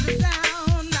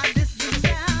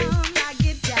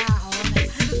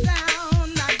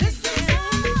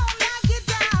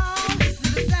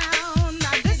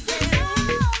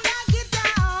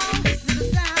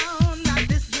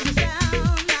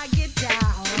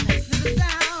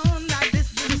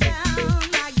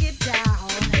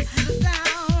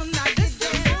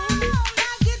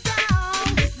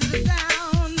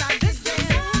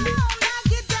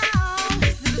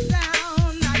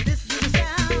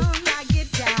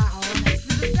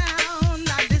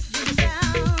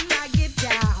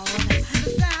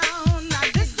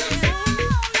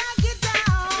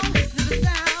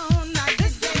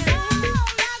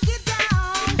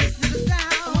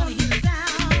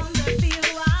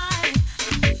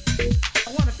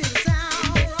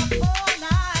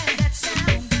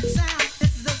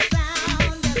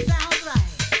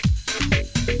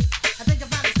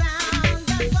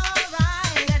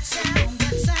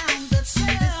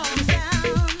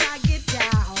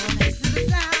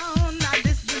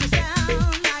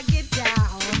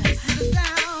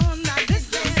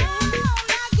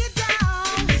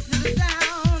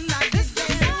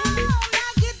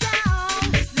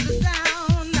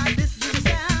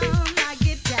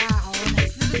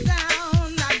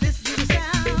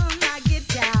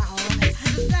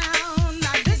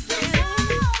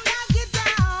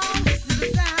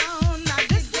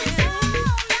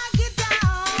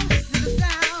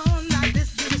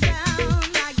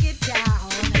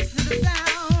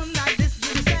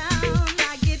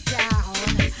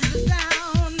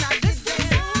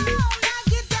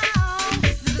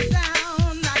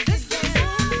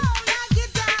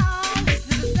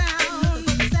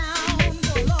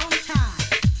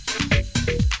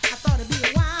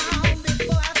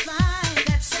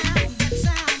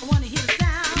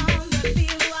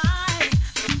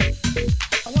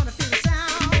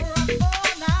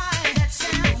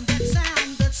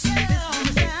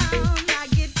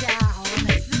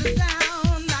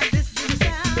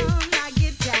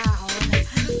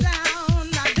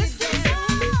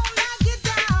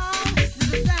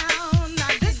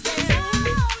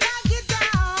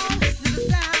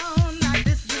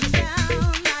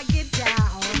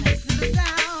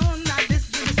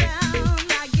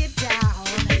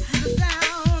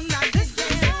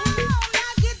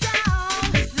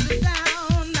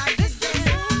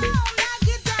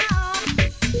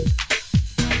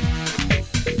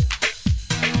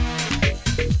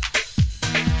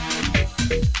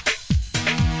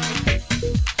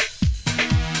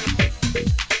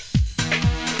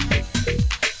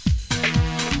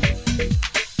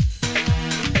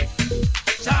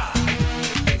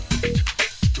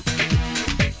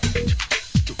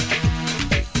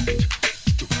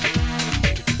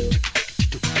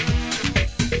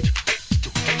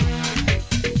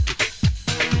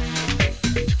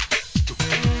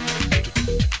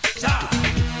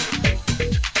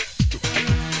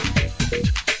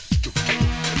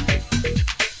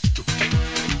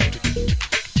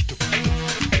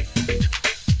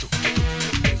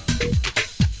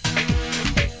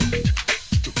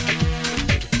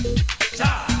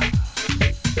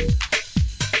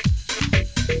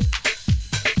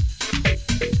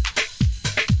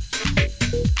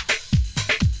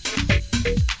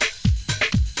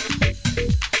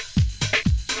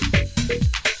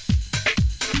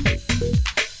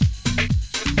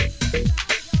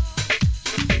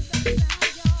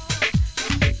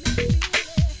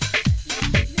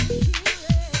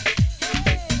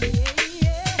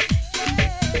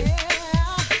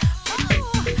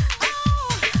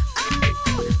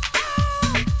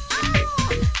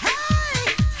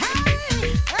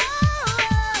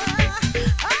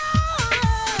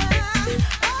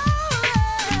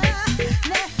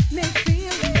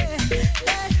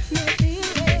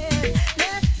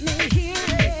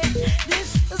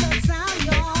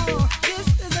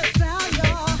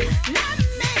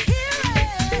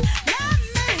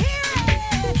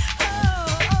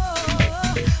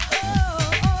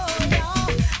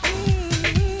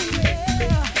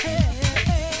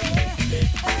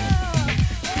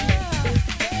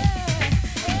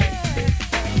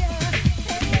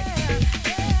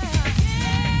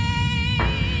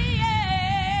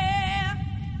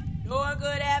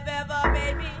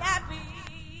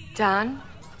 Don,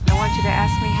 I want you to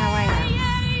ask me how I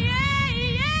am.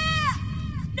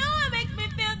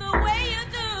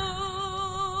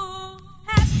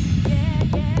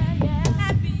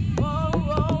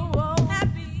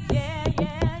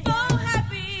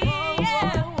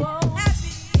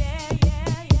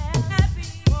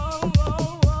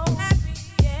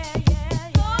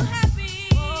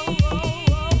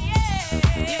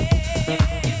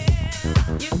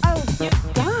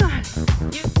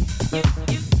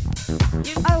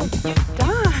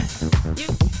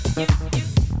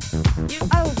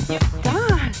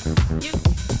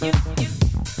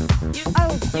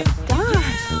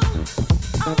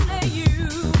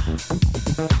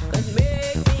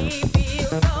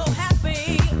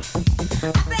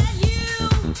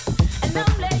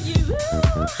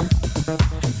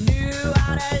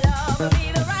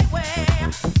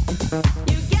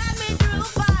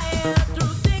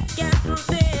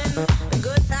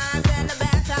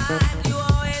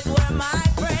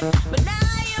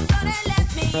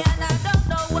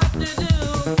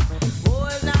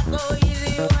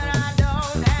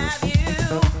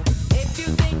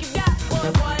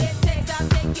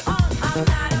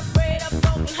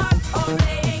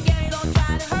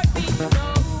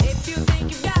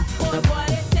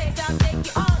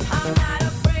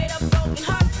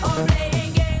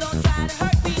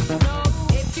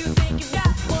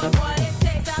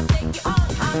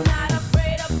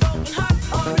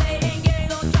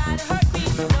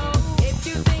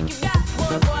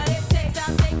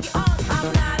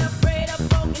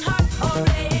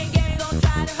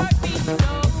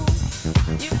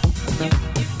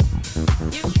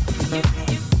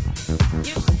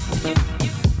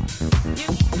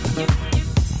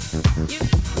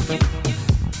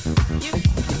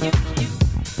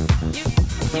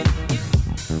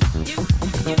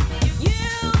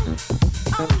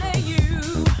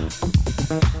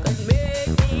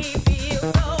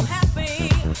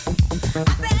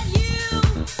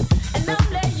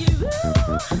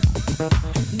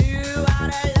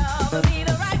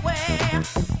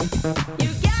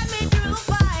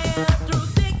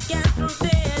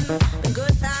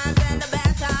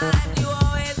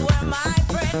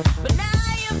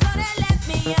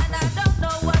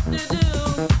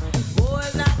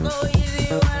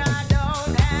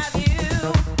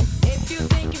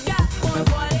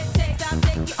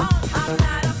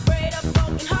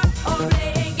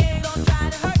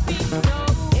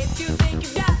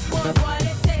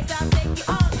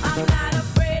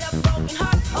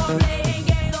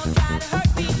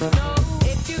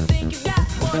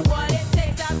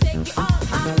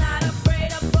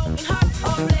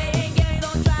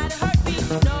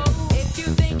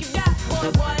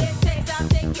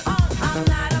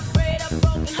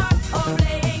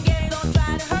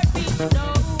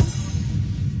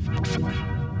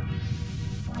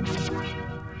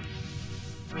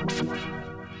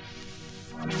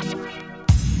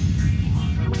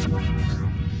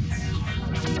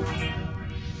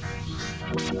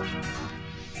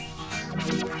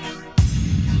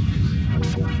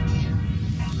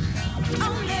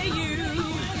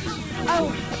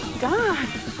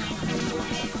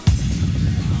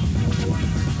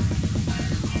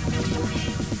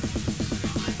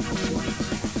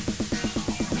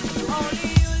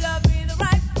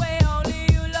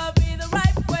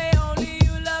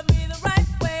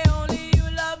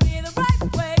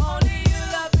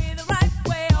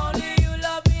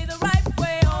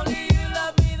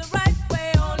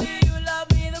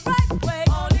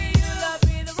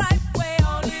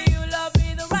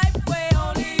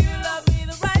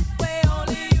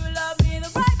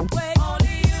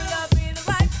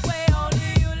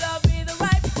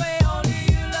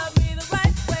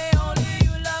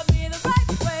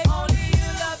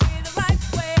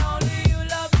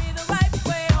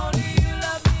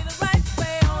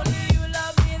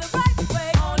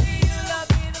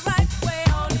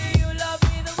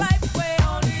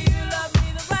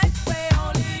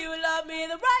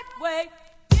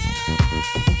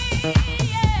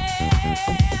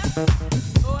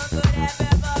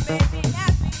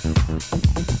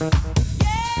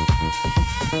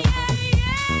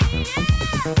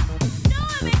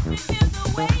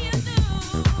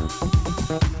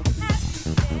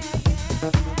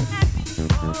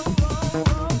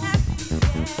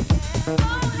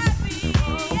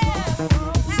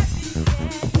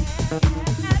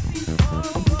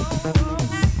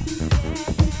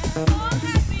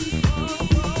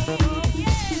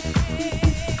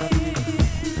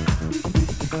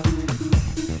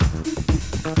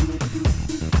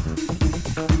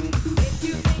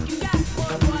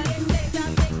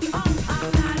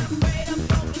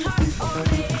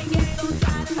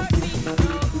 Hurt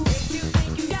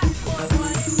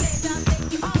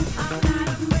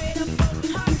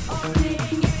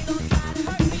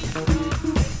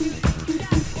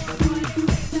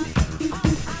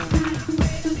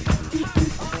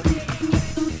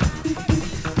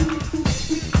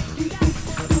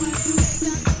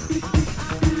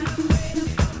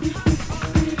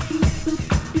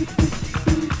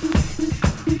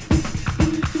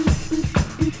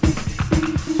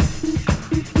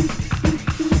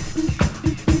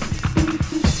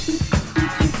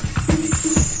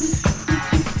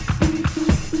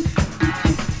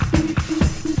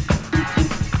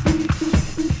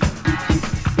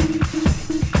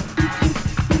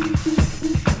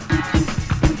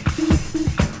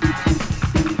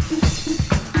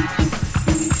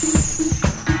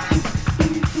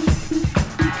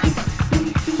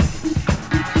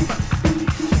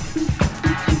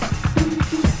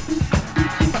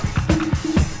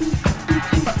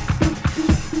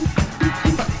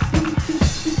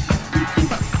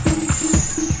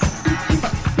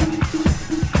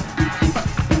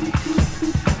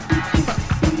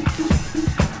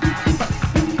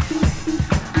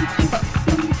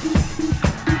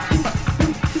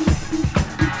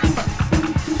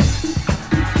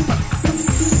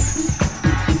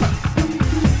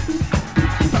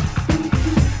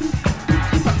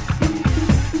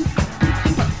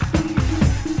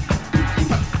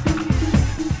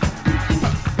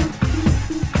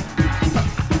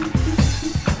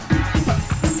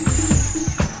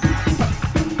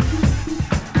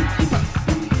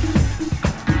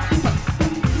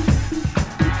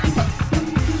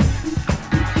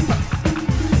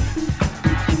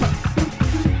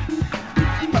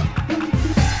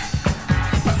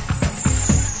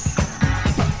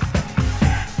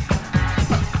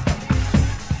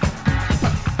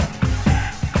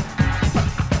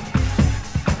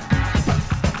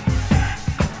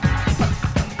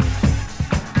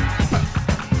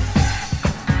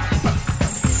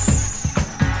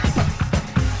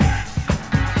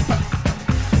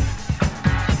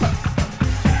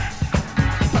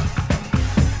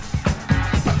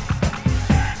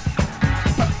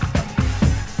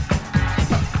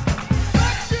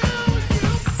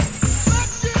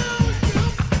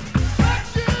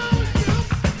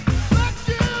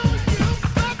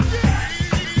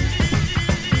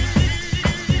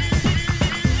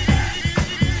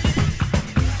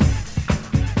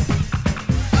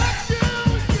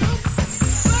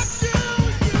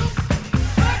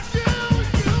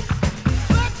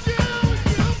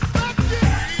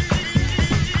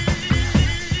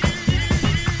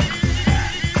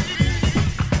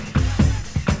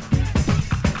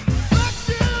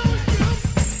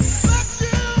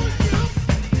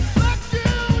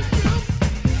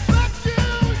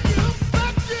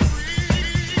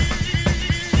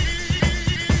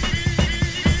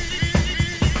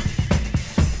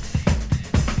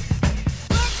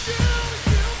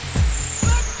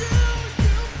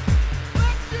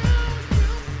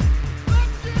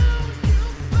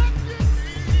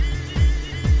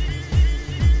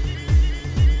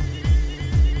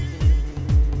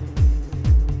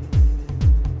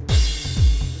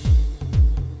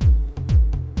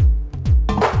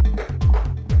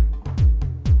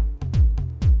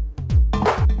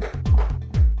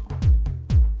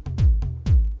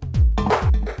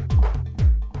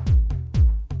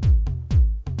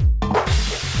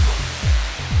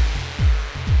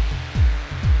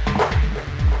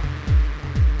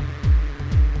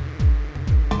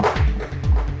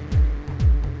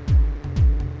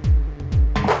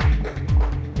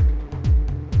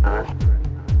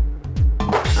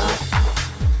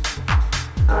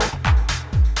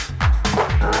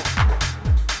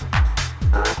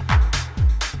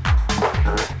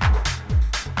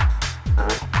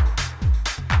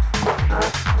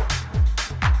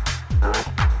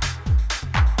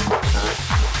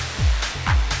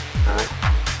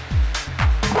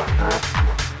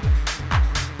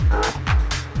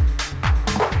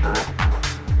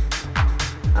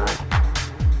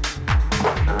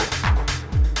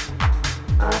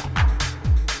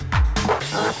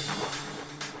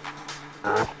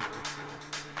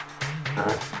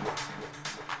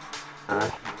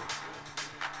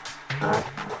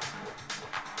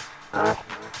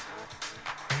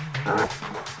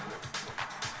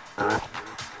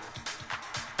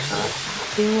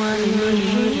They wanted me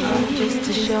here just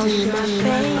to show you my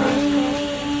face.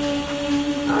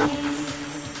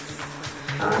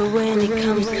 But when it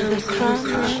comes to the crunch,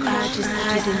 I just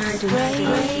hide in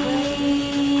disgrace.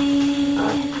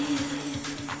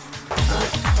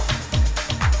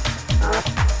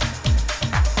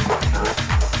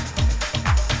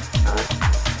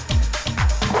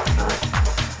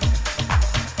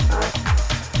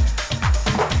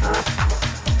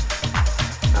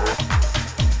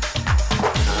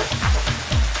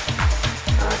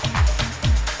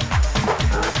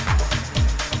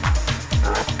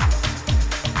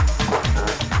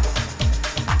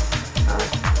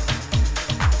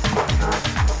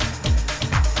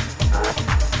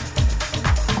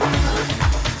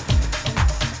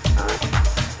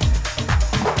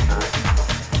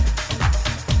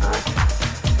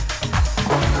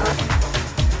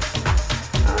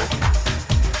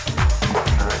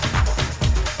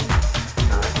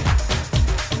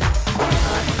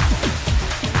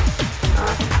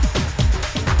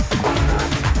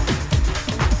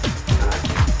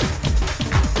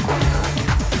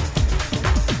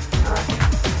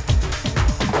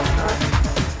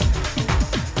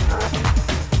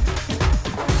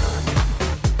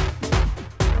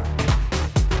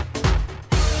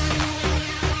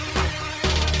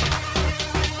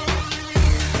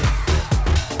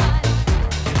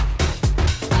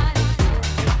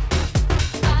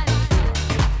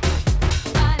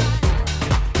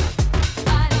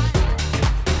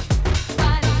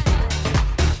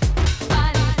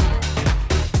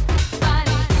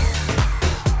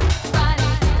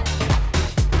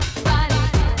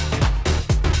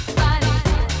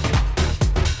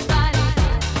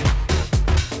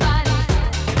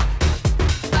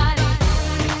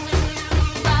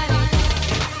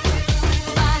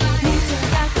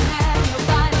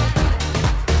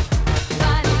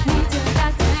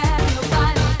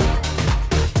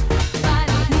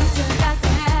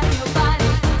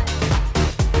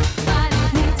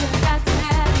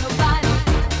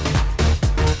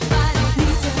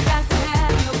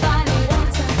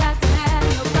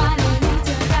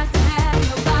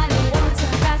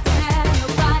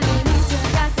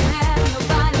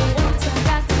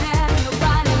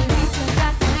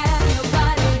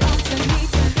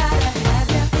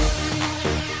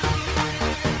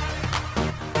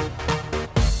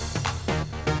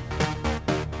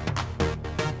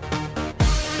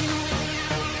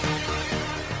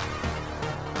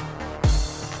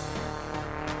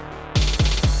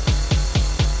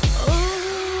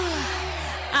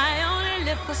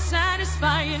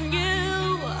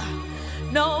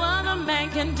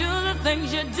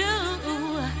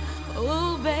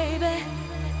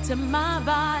 To my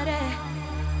body,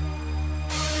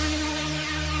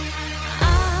 I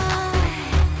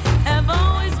have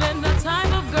always been the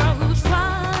type of girl who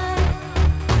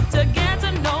tried to get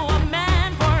to know a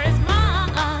man for his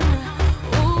mind.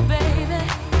 Ooh, baby,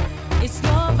 it's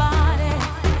your body.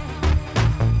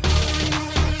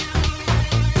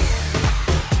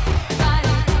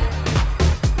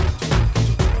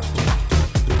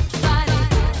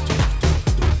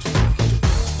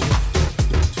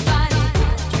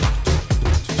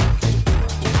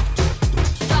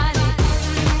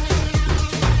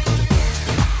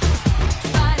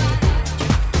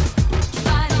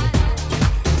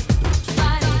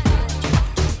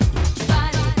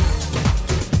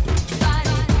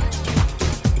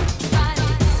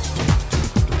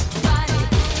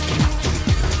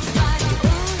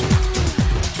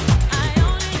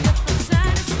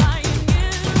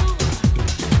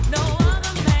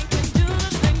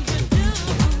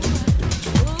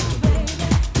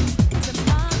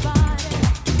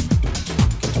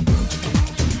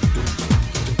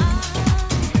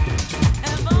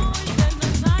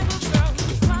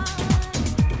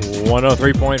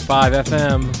 .5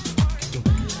 FM,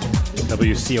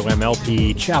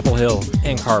 WCOM-LP, Chapel Hill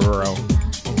and Carrboro.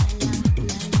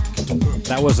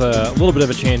 That was a little bit of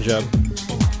a change-up.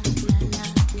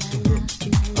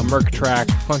 A Merc track,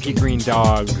 Funky Green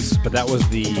Dogs, but that was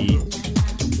the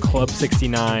Club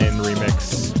 69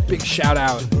 remix. Big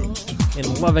shout-out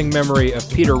in loving memory of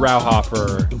Peter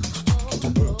Rauhofer,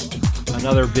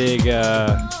 another big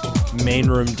main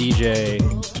room DJ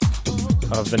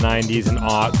of the 90s and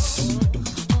aughts.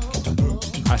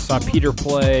 I saw Peter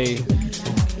play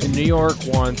in New York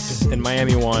once, in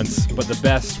Miami once, but the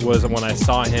best was when I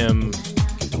saw him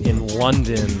in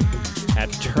London at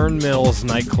Turnmills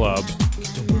nightclub.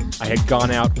 I had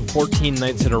gone out 14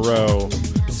 nights in a row,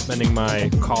 spending my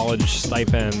college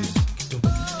stipend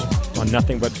on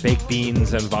nothing but baked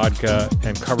beans and vodka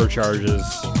and cover charges.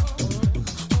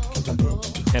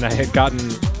 And I had gotten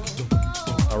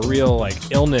a real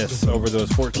illness over those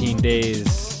 14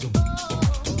 days.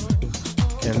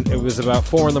 And it was about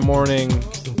 4 in the morning,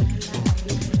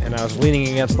 and I was leaning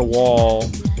against the wall,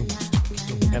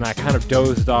 and I kind of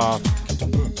dozed off,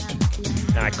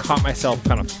 and I caught myself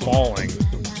kind of falling,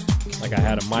 like I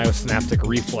had a myosynaptic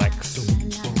reflex.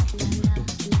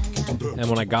 And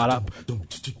when I got up,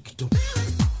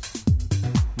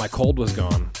 my cold was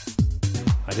gone.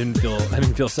 I didn't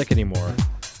feel sick anymore.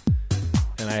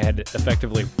 And I had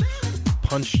effectively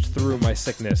punched through my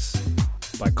sickness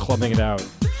by clubbing it out.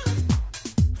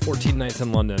 14 nights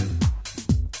in London.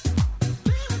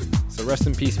 So rest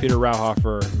in peace, Peter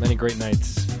Rauhofer. Many great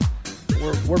nights.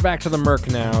 We're back to the Merc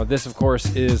now. This, of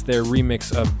course, is their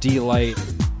remix of D-Light,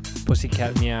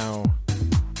 Pussycat Meow.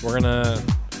 We're gonna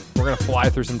fly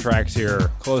through some tracks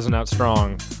here, closing out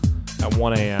strong at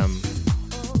 1 a.m.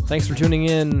 Thanks for tuning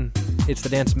in. It's the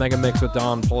Dance Mega Mix with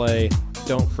Don Play.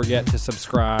 Don't forget to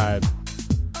subscribe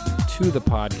to the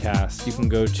podcast. You can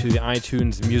go to the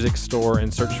iTunes Music Store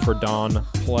and search for Don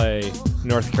Play,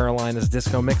 North Carolina's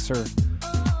disco mixer,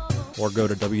 or go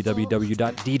to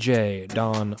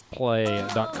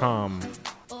www.djdonplay.com.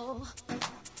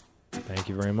 Thank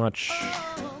you very much.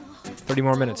 30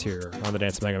 more minutes here on the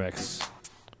Dance Mega Mix.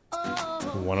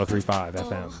 103.5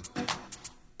 FM.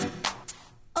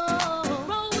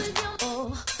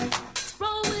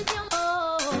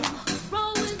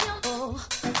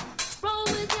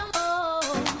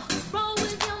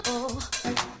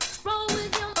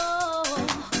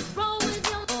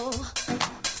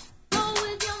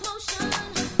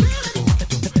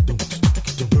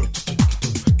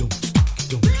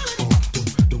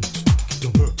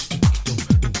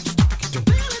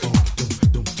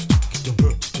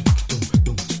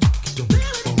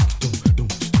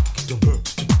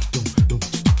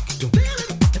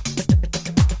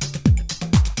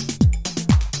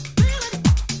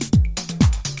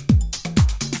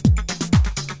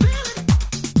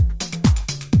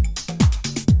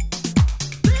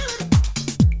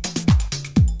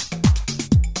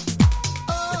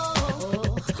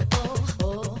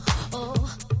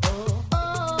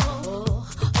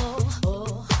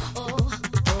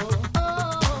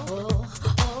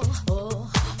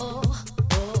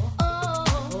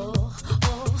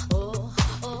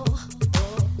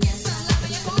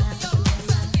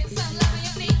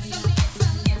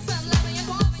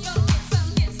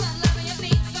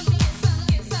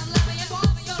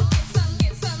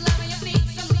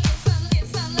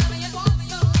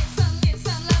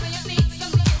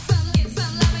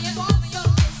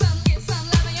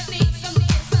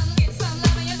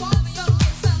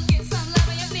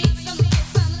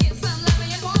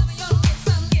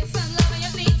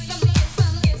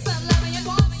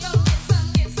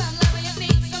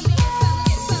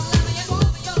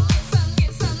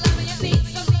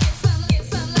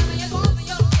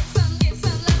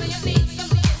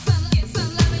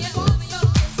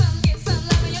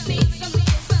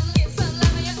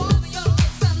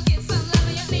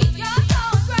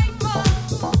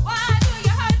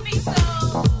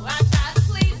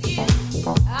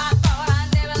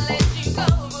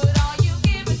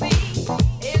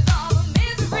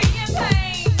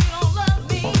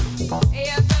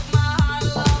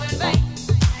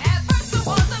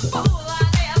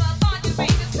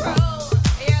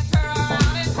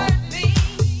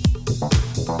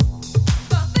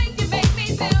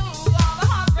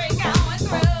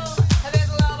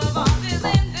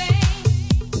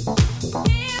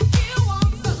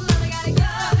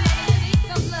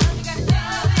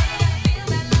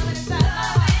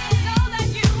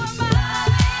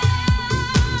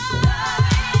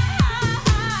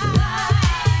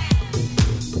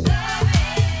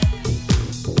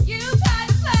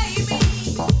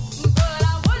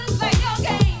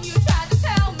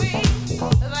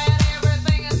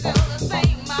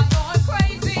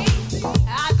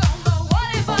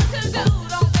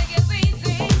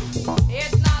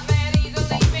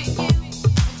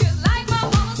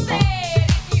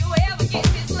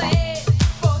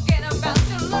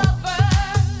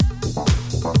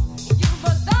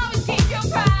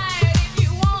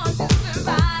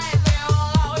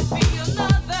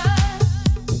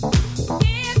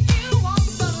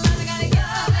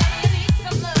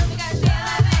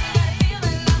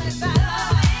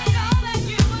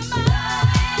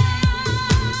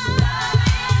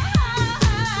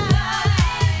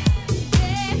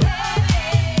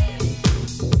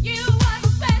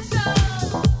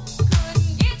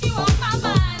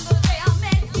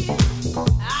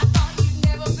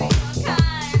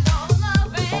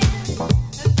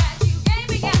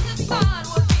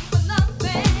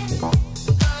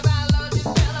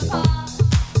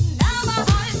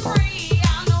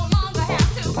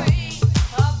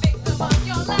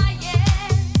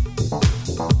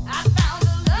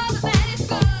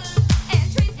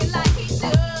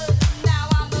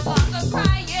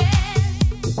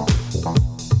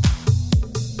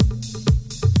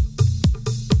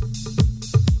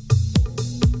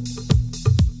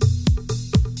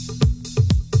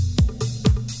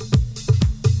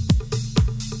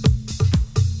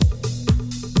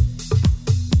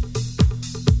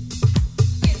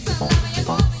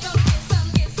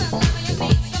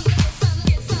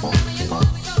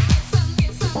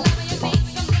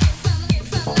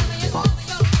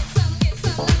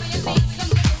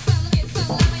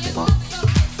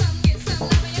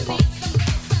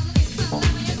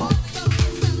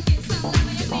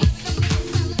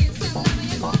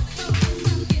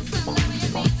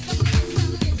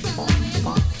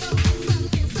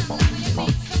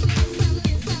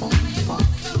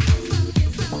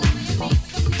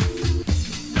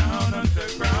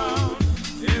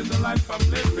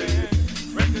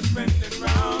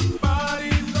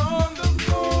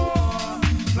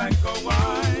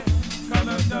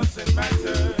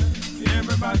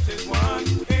 Everybody's one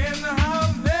in the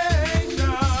house nation.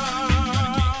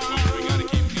 Gotta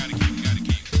keep moving.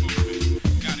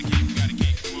 Gotta keep moving. Gotta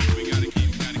keep moving. Gotta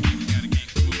keep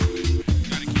moving.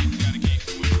 Gotta keep moving.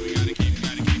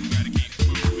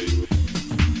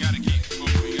 Gotta keep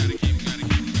moving. Gotta keep moving.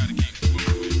 Gotta keep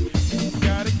moving.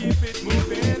 Gotta keep it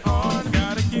moving on.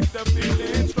 Gotta keep the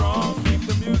feeling strong. Keep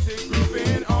the music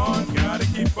grooving on. Gotta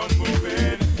keep on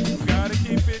moving. Gotta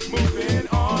keep it moving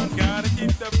on. Gotta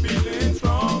keep the feeling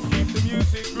strong. Keep the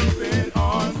music grooving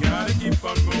on. Gotta keep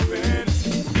on moving.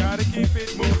 Gotta keep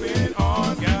it moving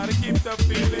on. Gotta keep the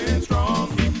feeling strong.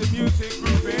 Keep the music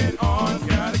grooving on.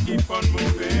 Gotta keep on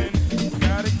moving.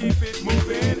 Gotta keep it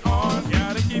moving on.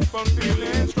 Gotta keep on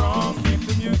feeling strong. Keep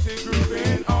the music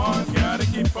grooving on. Gotta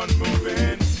keep on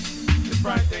moving. It's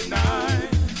Friday night.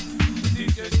 The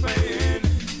DJ's playing.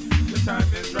 The time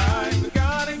is right. We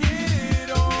gotta get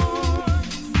it on.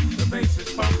 The bass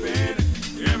is pumping.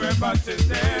 Everybody's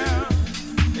there.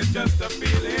 It's just a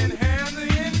feeling. Hands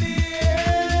in the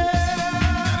air.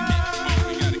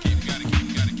 Gotta keep moving.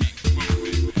 Gotta keep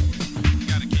moving.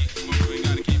 Gotta keep moving.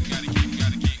 Gotta keep moving.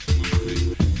 Gotta keep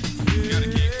moving. Gotta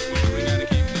keep moving. Gotta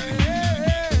keep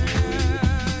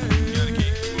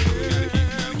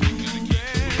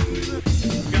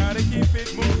Gotta keep it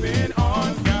moving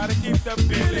on. Gotta keep the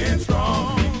feeling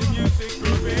strong. Keep the music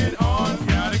grooving on.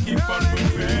 Gotta keep on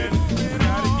moving.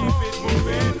 Gotta keep it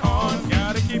moving on.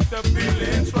 Gotta keep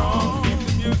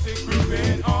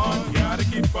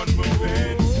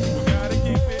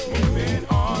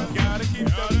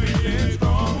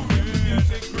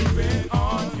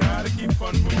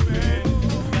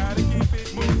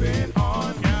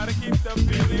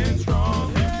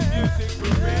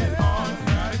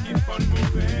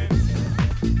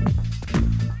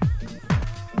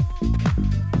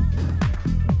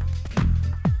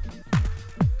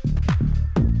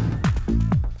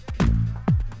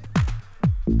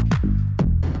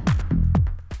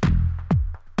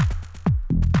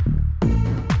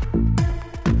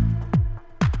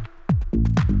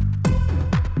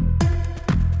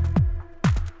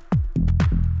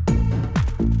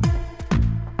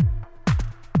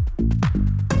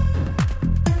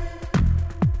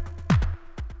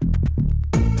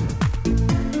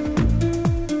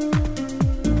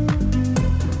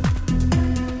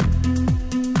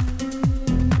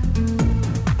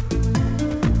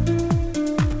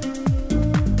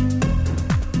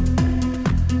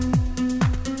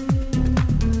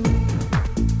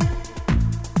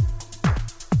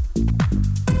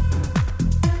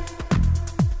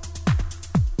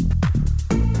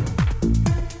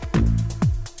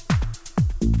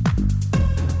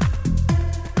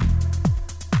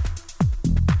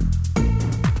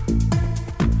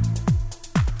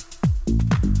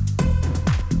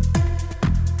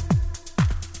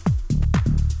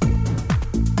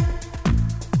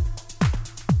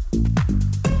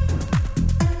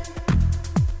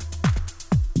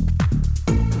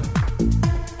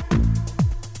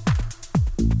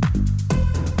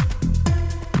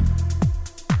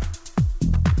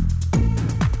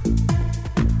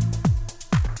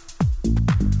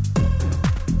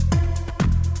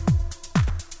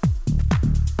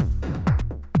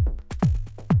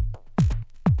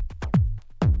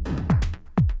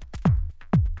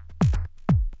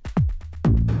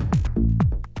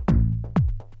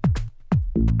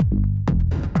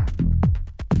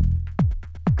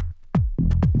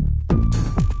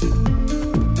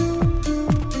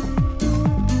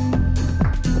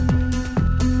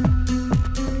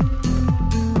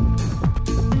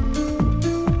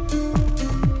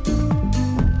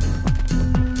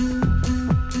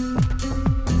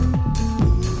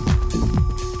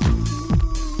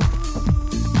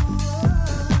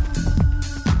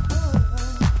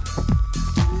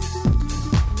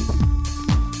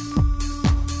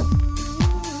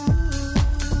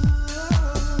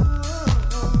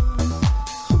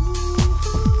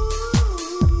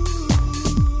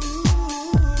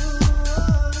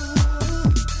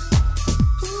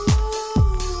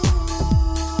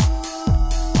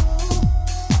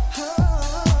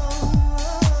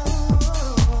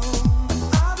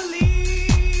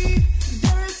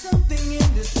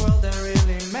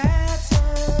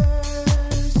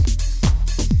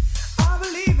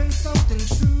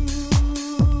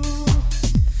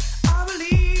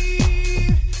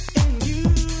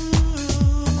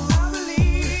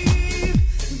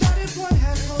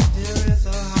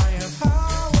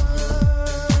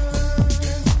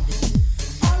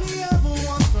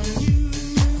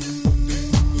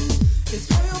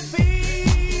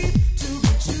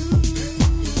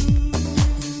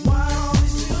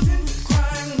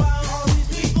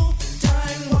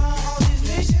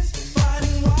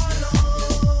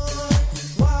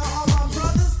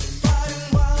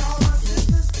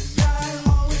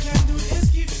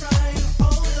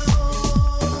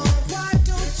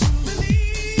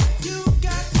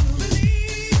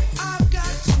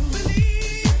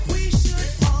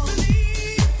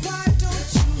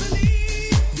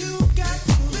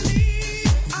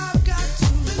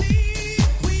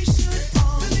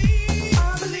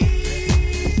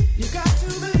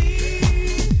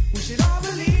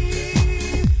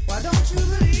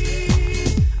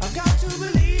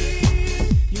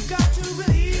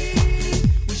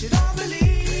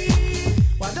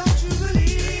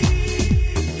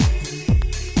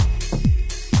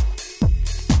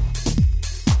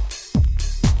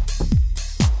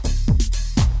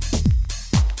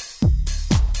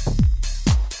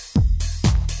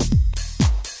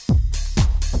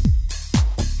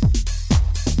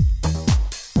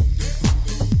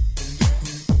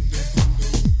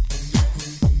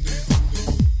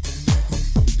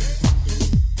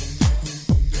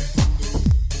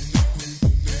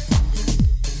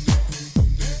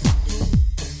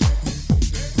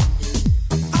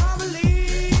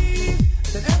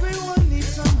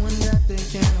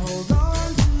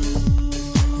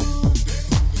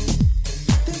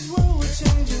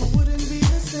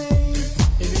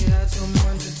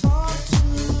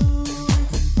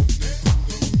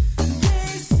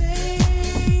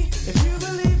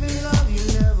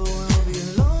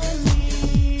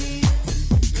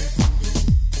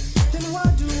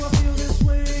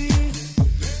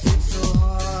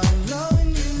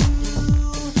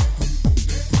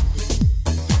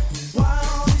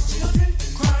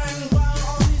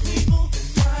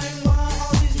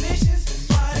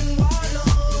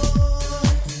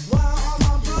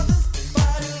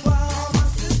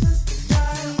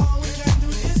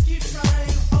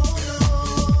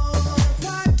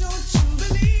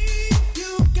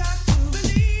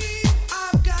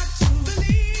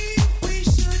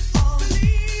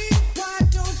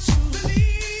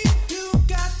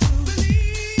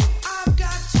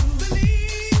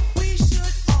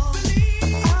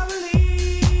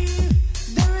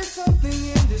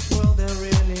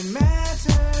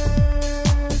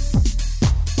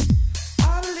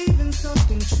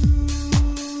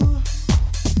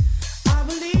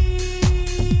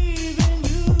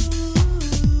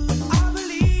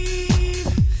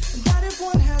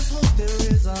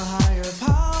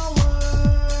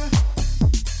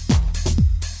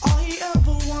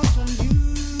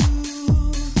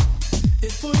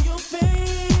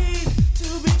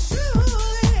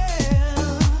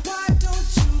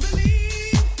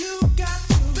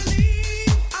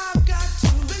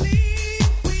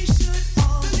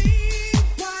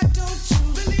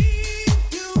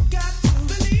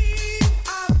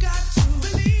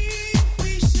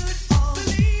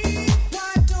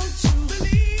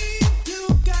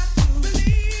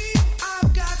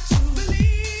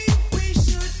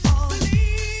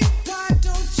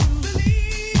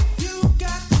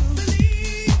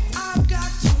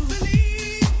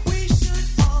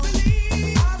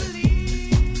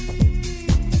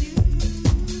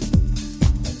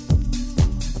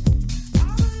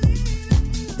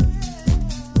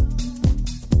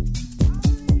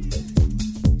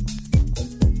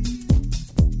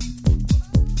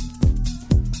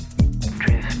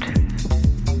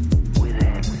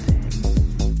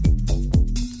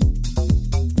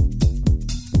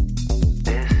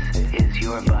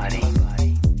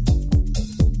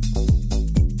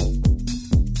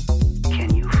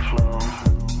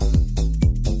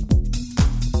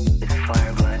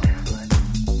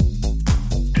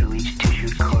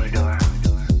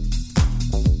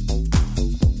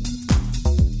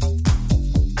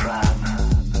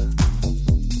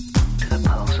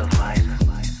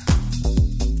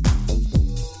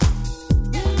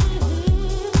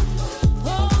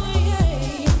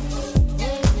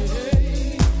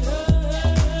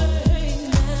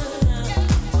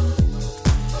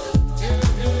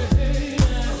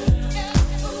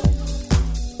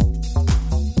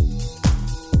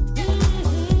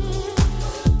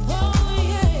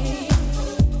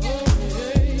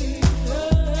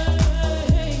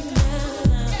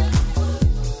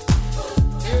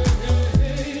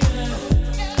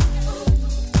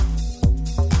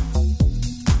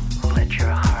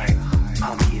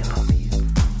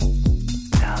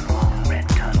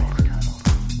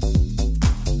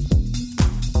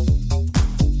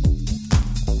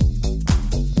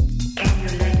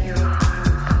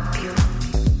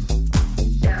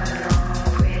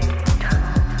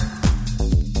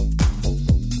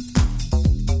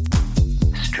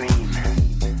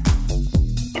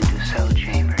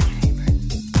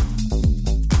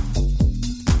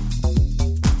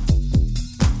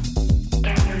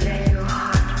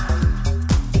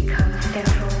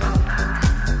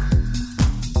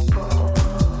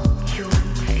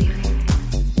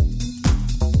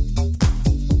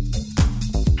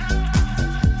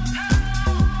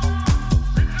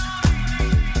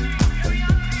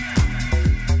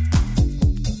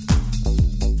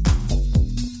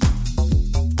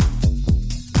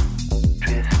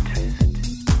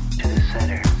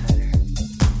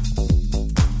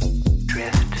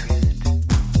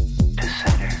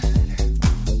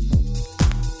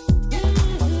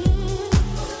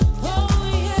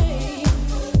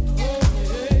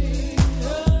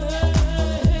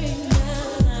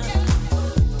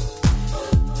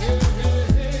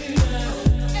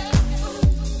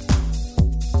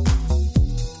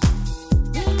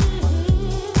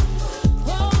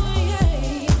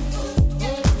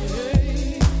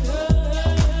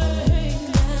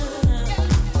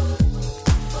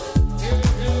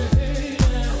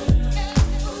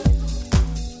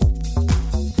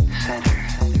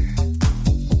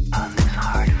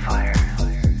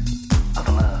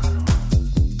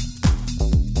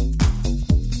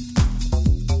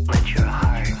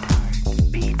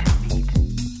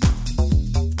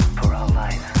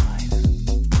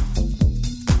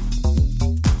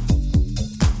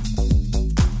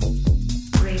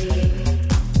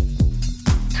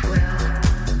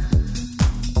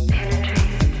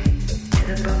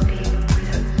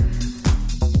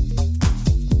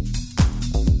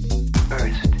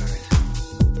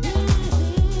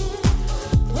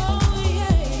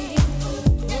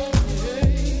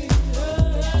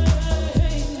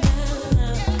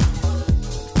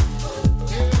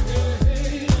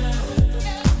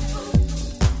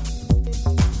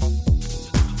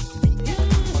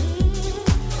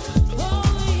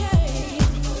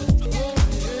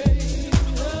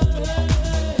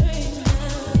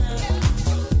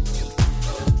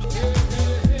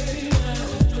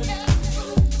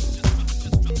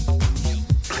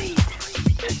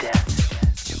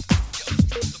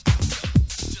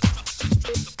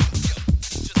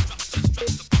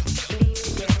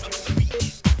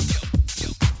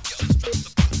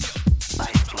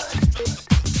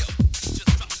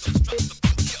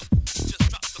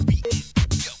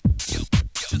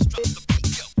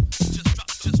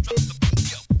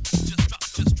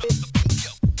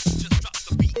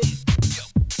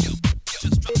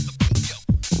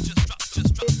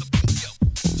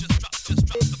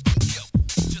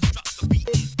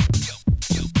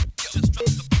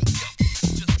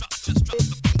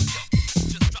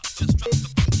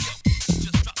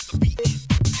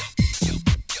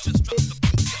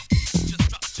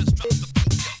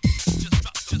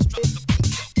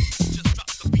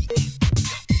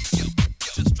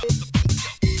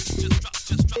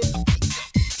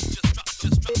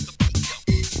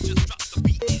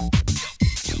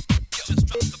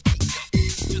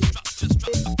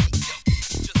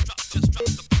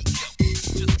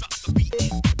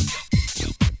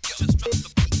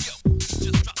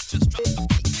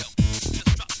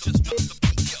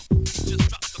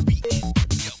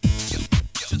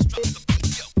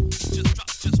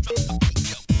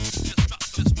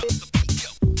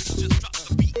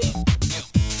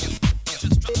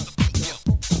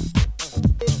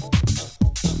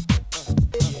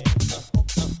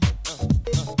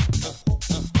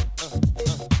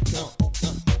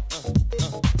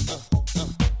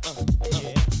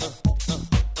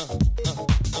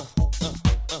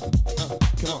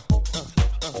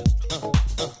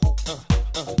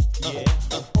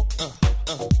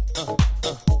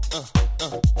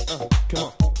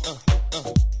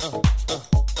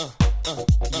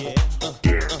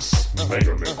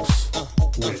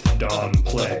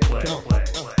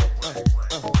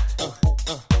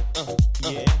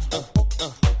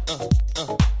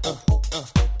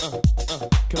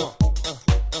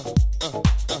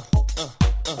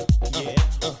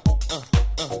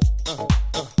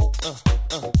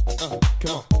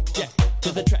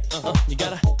to the track, you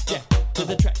gotta jack to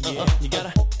the track, yeah, you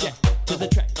gotta jack to the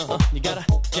track, you gotta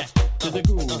jack to the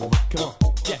groove, come on,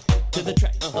 jack to the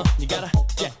track, you gotta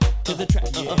jack to the track,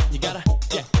 yeah, you gotta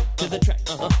jack to the track,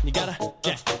 you gotta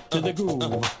jack to the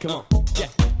groove, come on, jack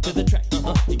to the track,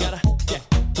 you gotta jack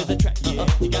to the track, yeah,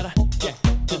 you gotta jack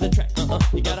to the track,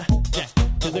 you gotta jack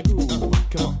to the groove,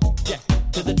 come on, jack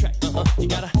to the track, you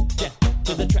gotta jack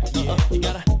to the track, yeah, you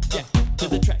gotta jack to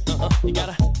the track, you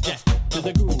gotta jack to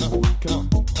the groove, come on,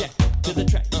 jack to the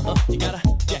track, you gotta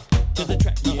jack to the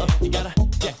track, yeah, you gotta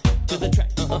jack to the track,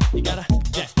 you gotta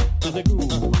jack to the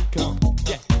groove, come on,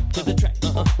 jack to the track,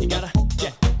 you gotta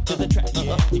jack to the track,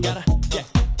 yeah, you gotta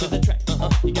jack to the track,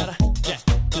 you gotta jack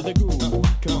to the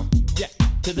groove, come on, jack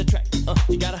to the track,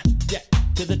 you gotta jack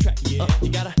to the track, yeah, you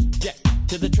gotta jack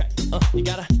to the track, you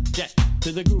gotta jack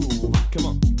to the groove, come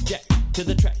on, jack to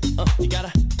the track, you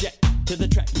gotta jack to the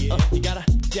track, yeah, you gotta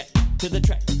jack to the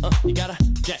track, you gotta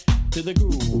jack to the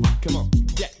groove, come on,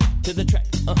 jack to the track,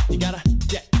 you gotta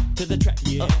jack to the track,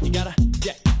 yeah, you gotta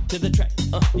jack to the track,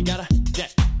 you gotta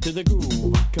jack to the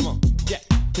groove, come on, jack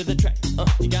to the track,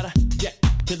 you gotta jack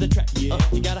to the track, yeah,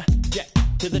 you gotta jack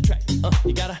to the track,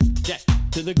 you gotta jack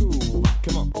to the groove,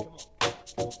 come on,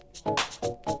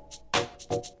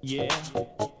 yeah,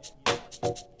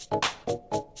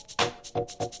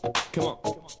 come on,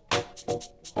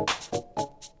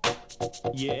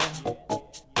 yeah.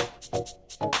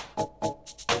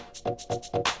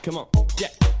 Come on,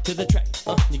 jack to the track,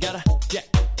 you gotta jack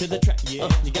to the track, yeah,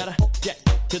 you gotta jack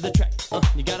to the track,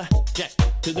 you gotta jack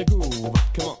to the groove.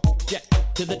 Come on, jack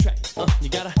to the track, you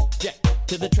gotta jack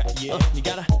to the track, yeah, you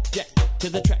gotta jack to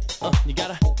the track, you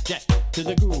gotta jack to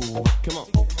the groove. Come on,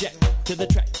 jack to the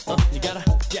track, you gotta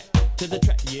jack to the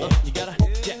track, yeah, you gotta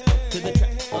jack to the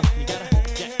track, you gotta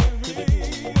jack to the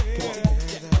groove. Come on, jack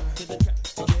to the track,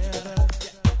 together, jack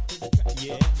to the track,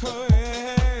 yeah.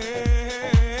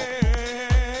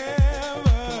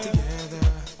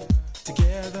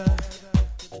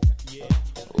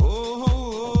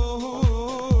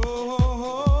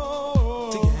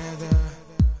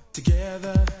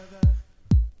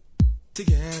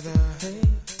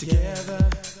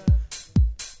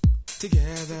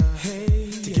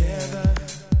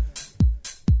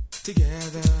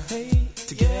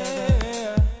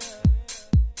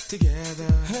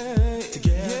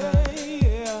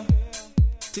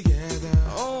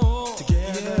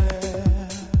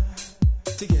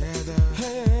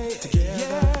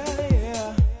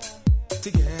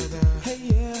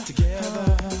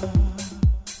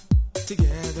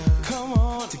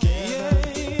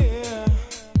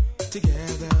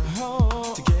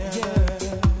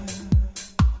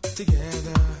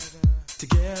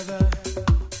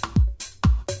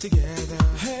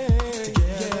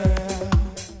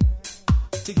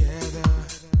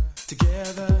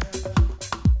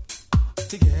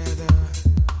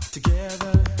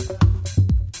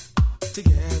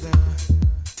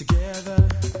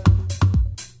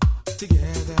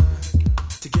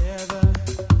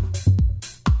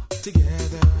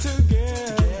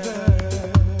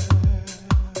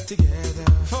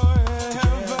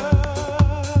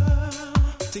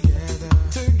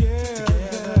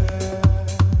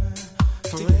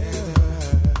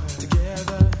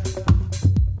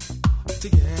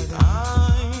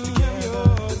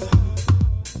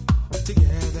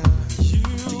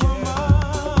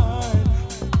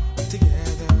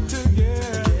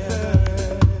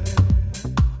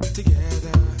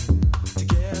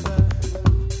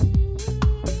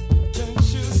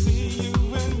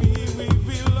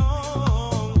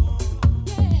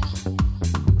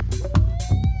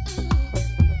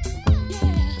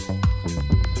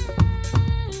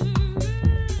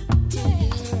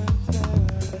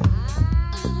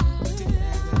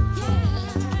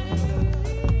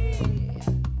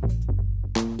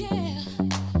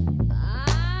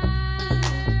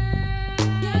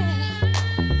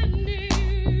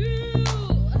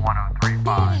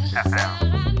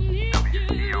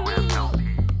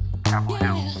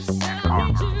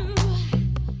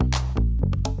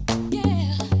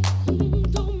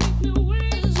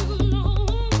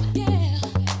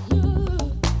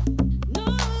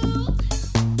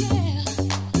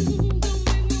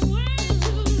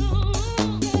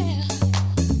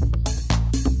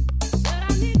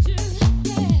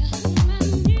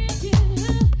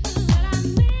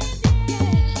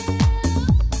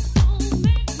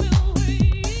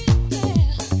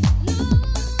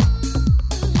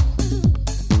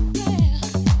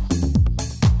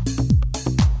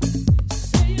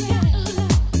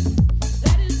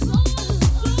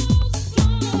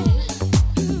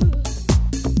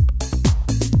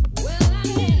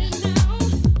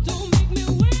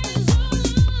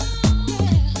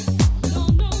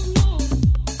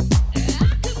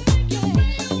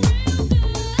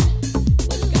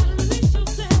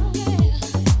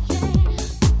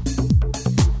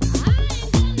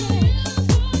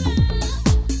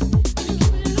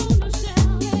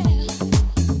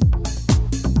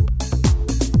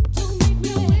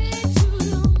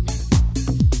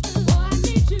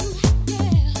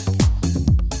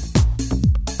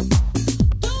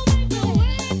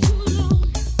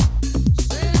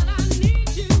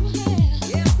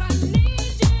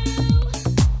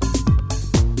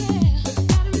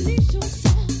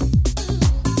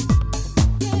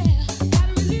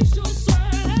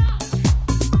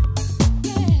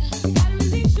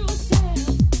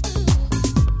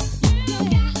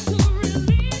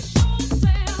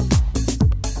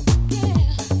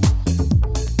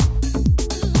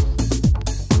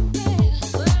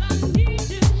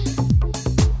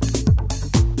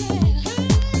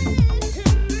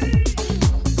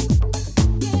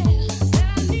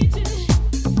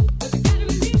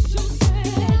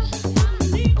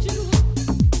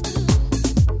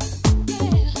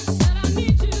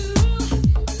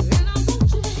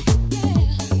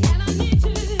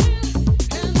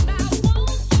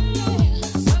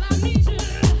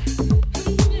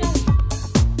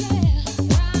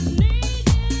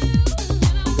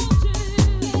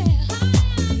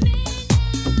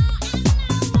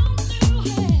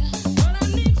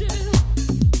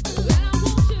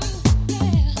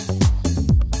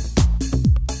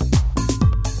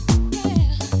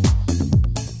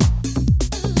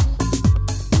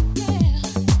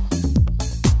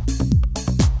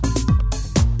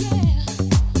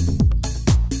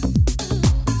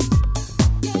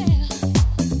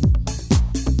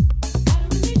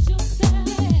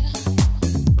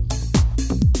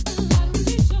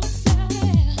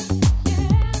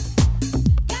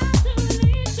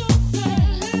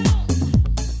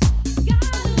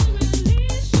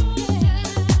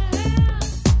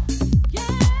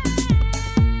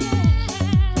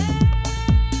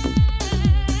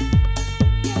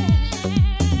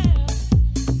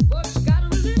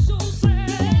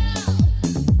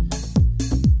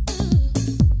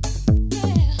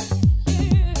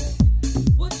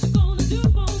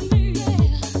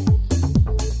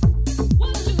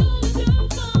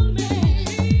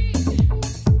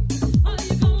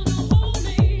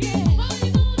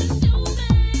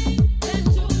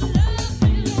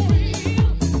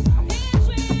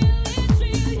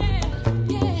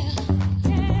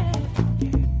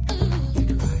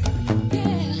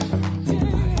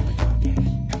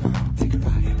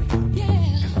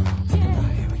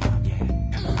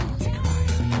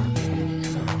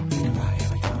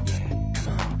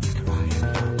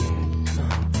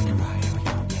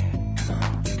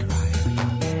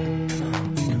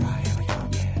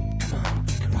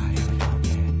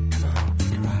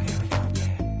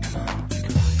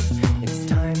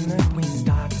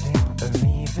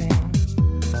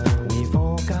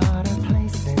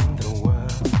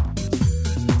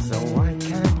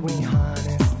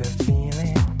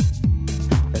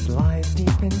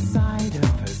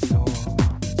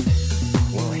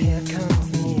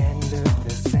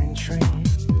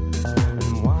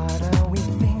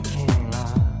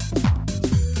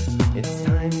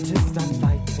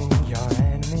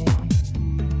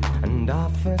 and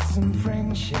offer some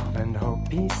friendship and hope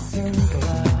peace and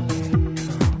love.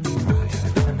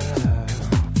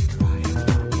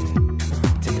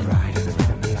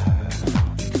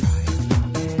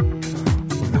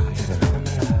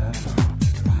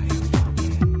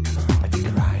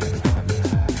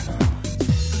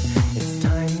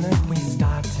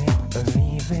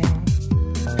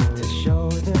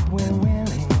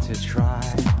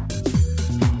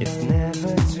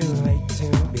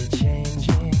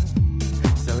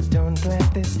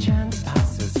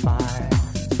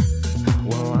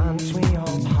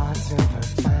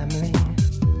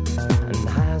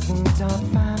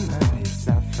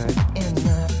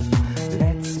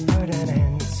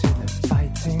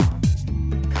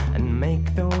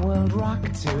 Rock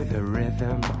to the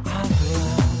rhythm of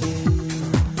love.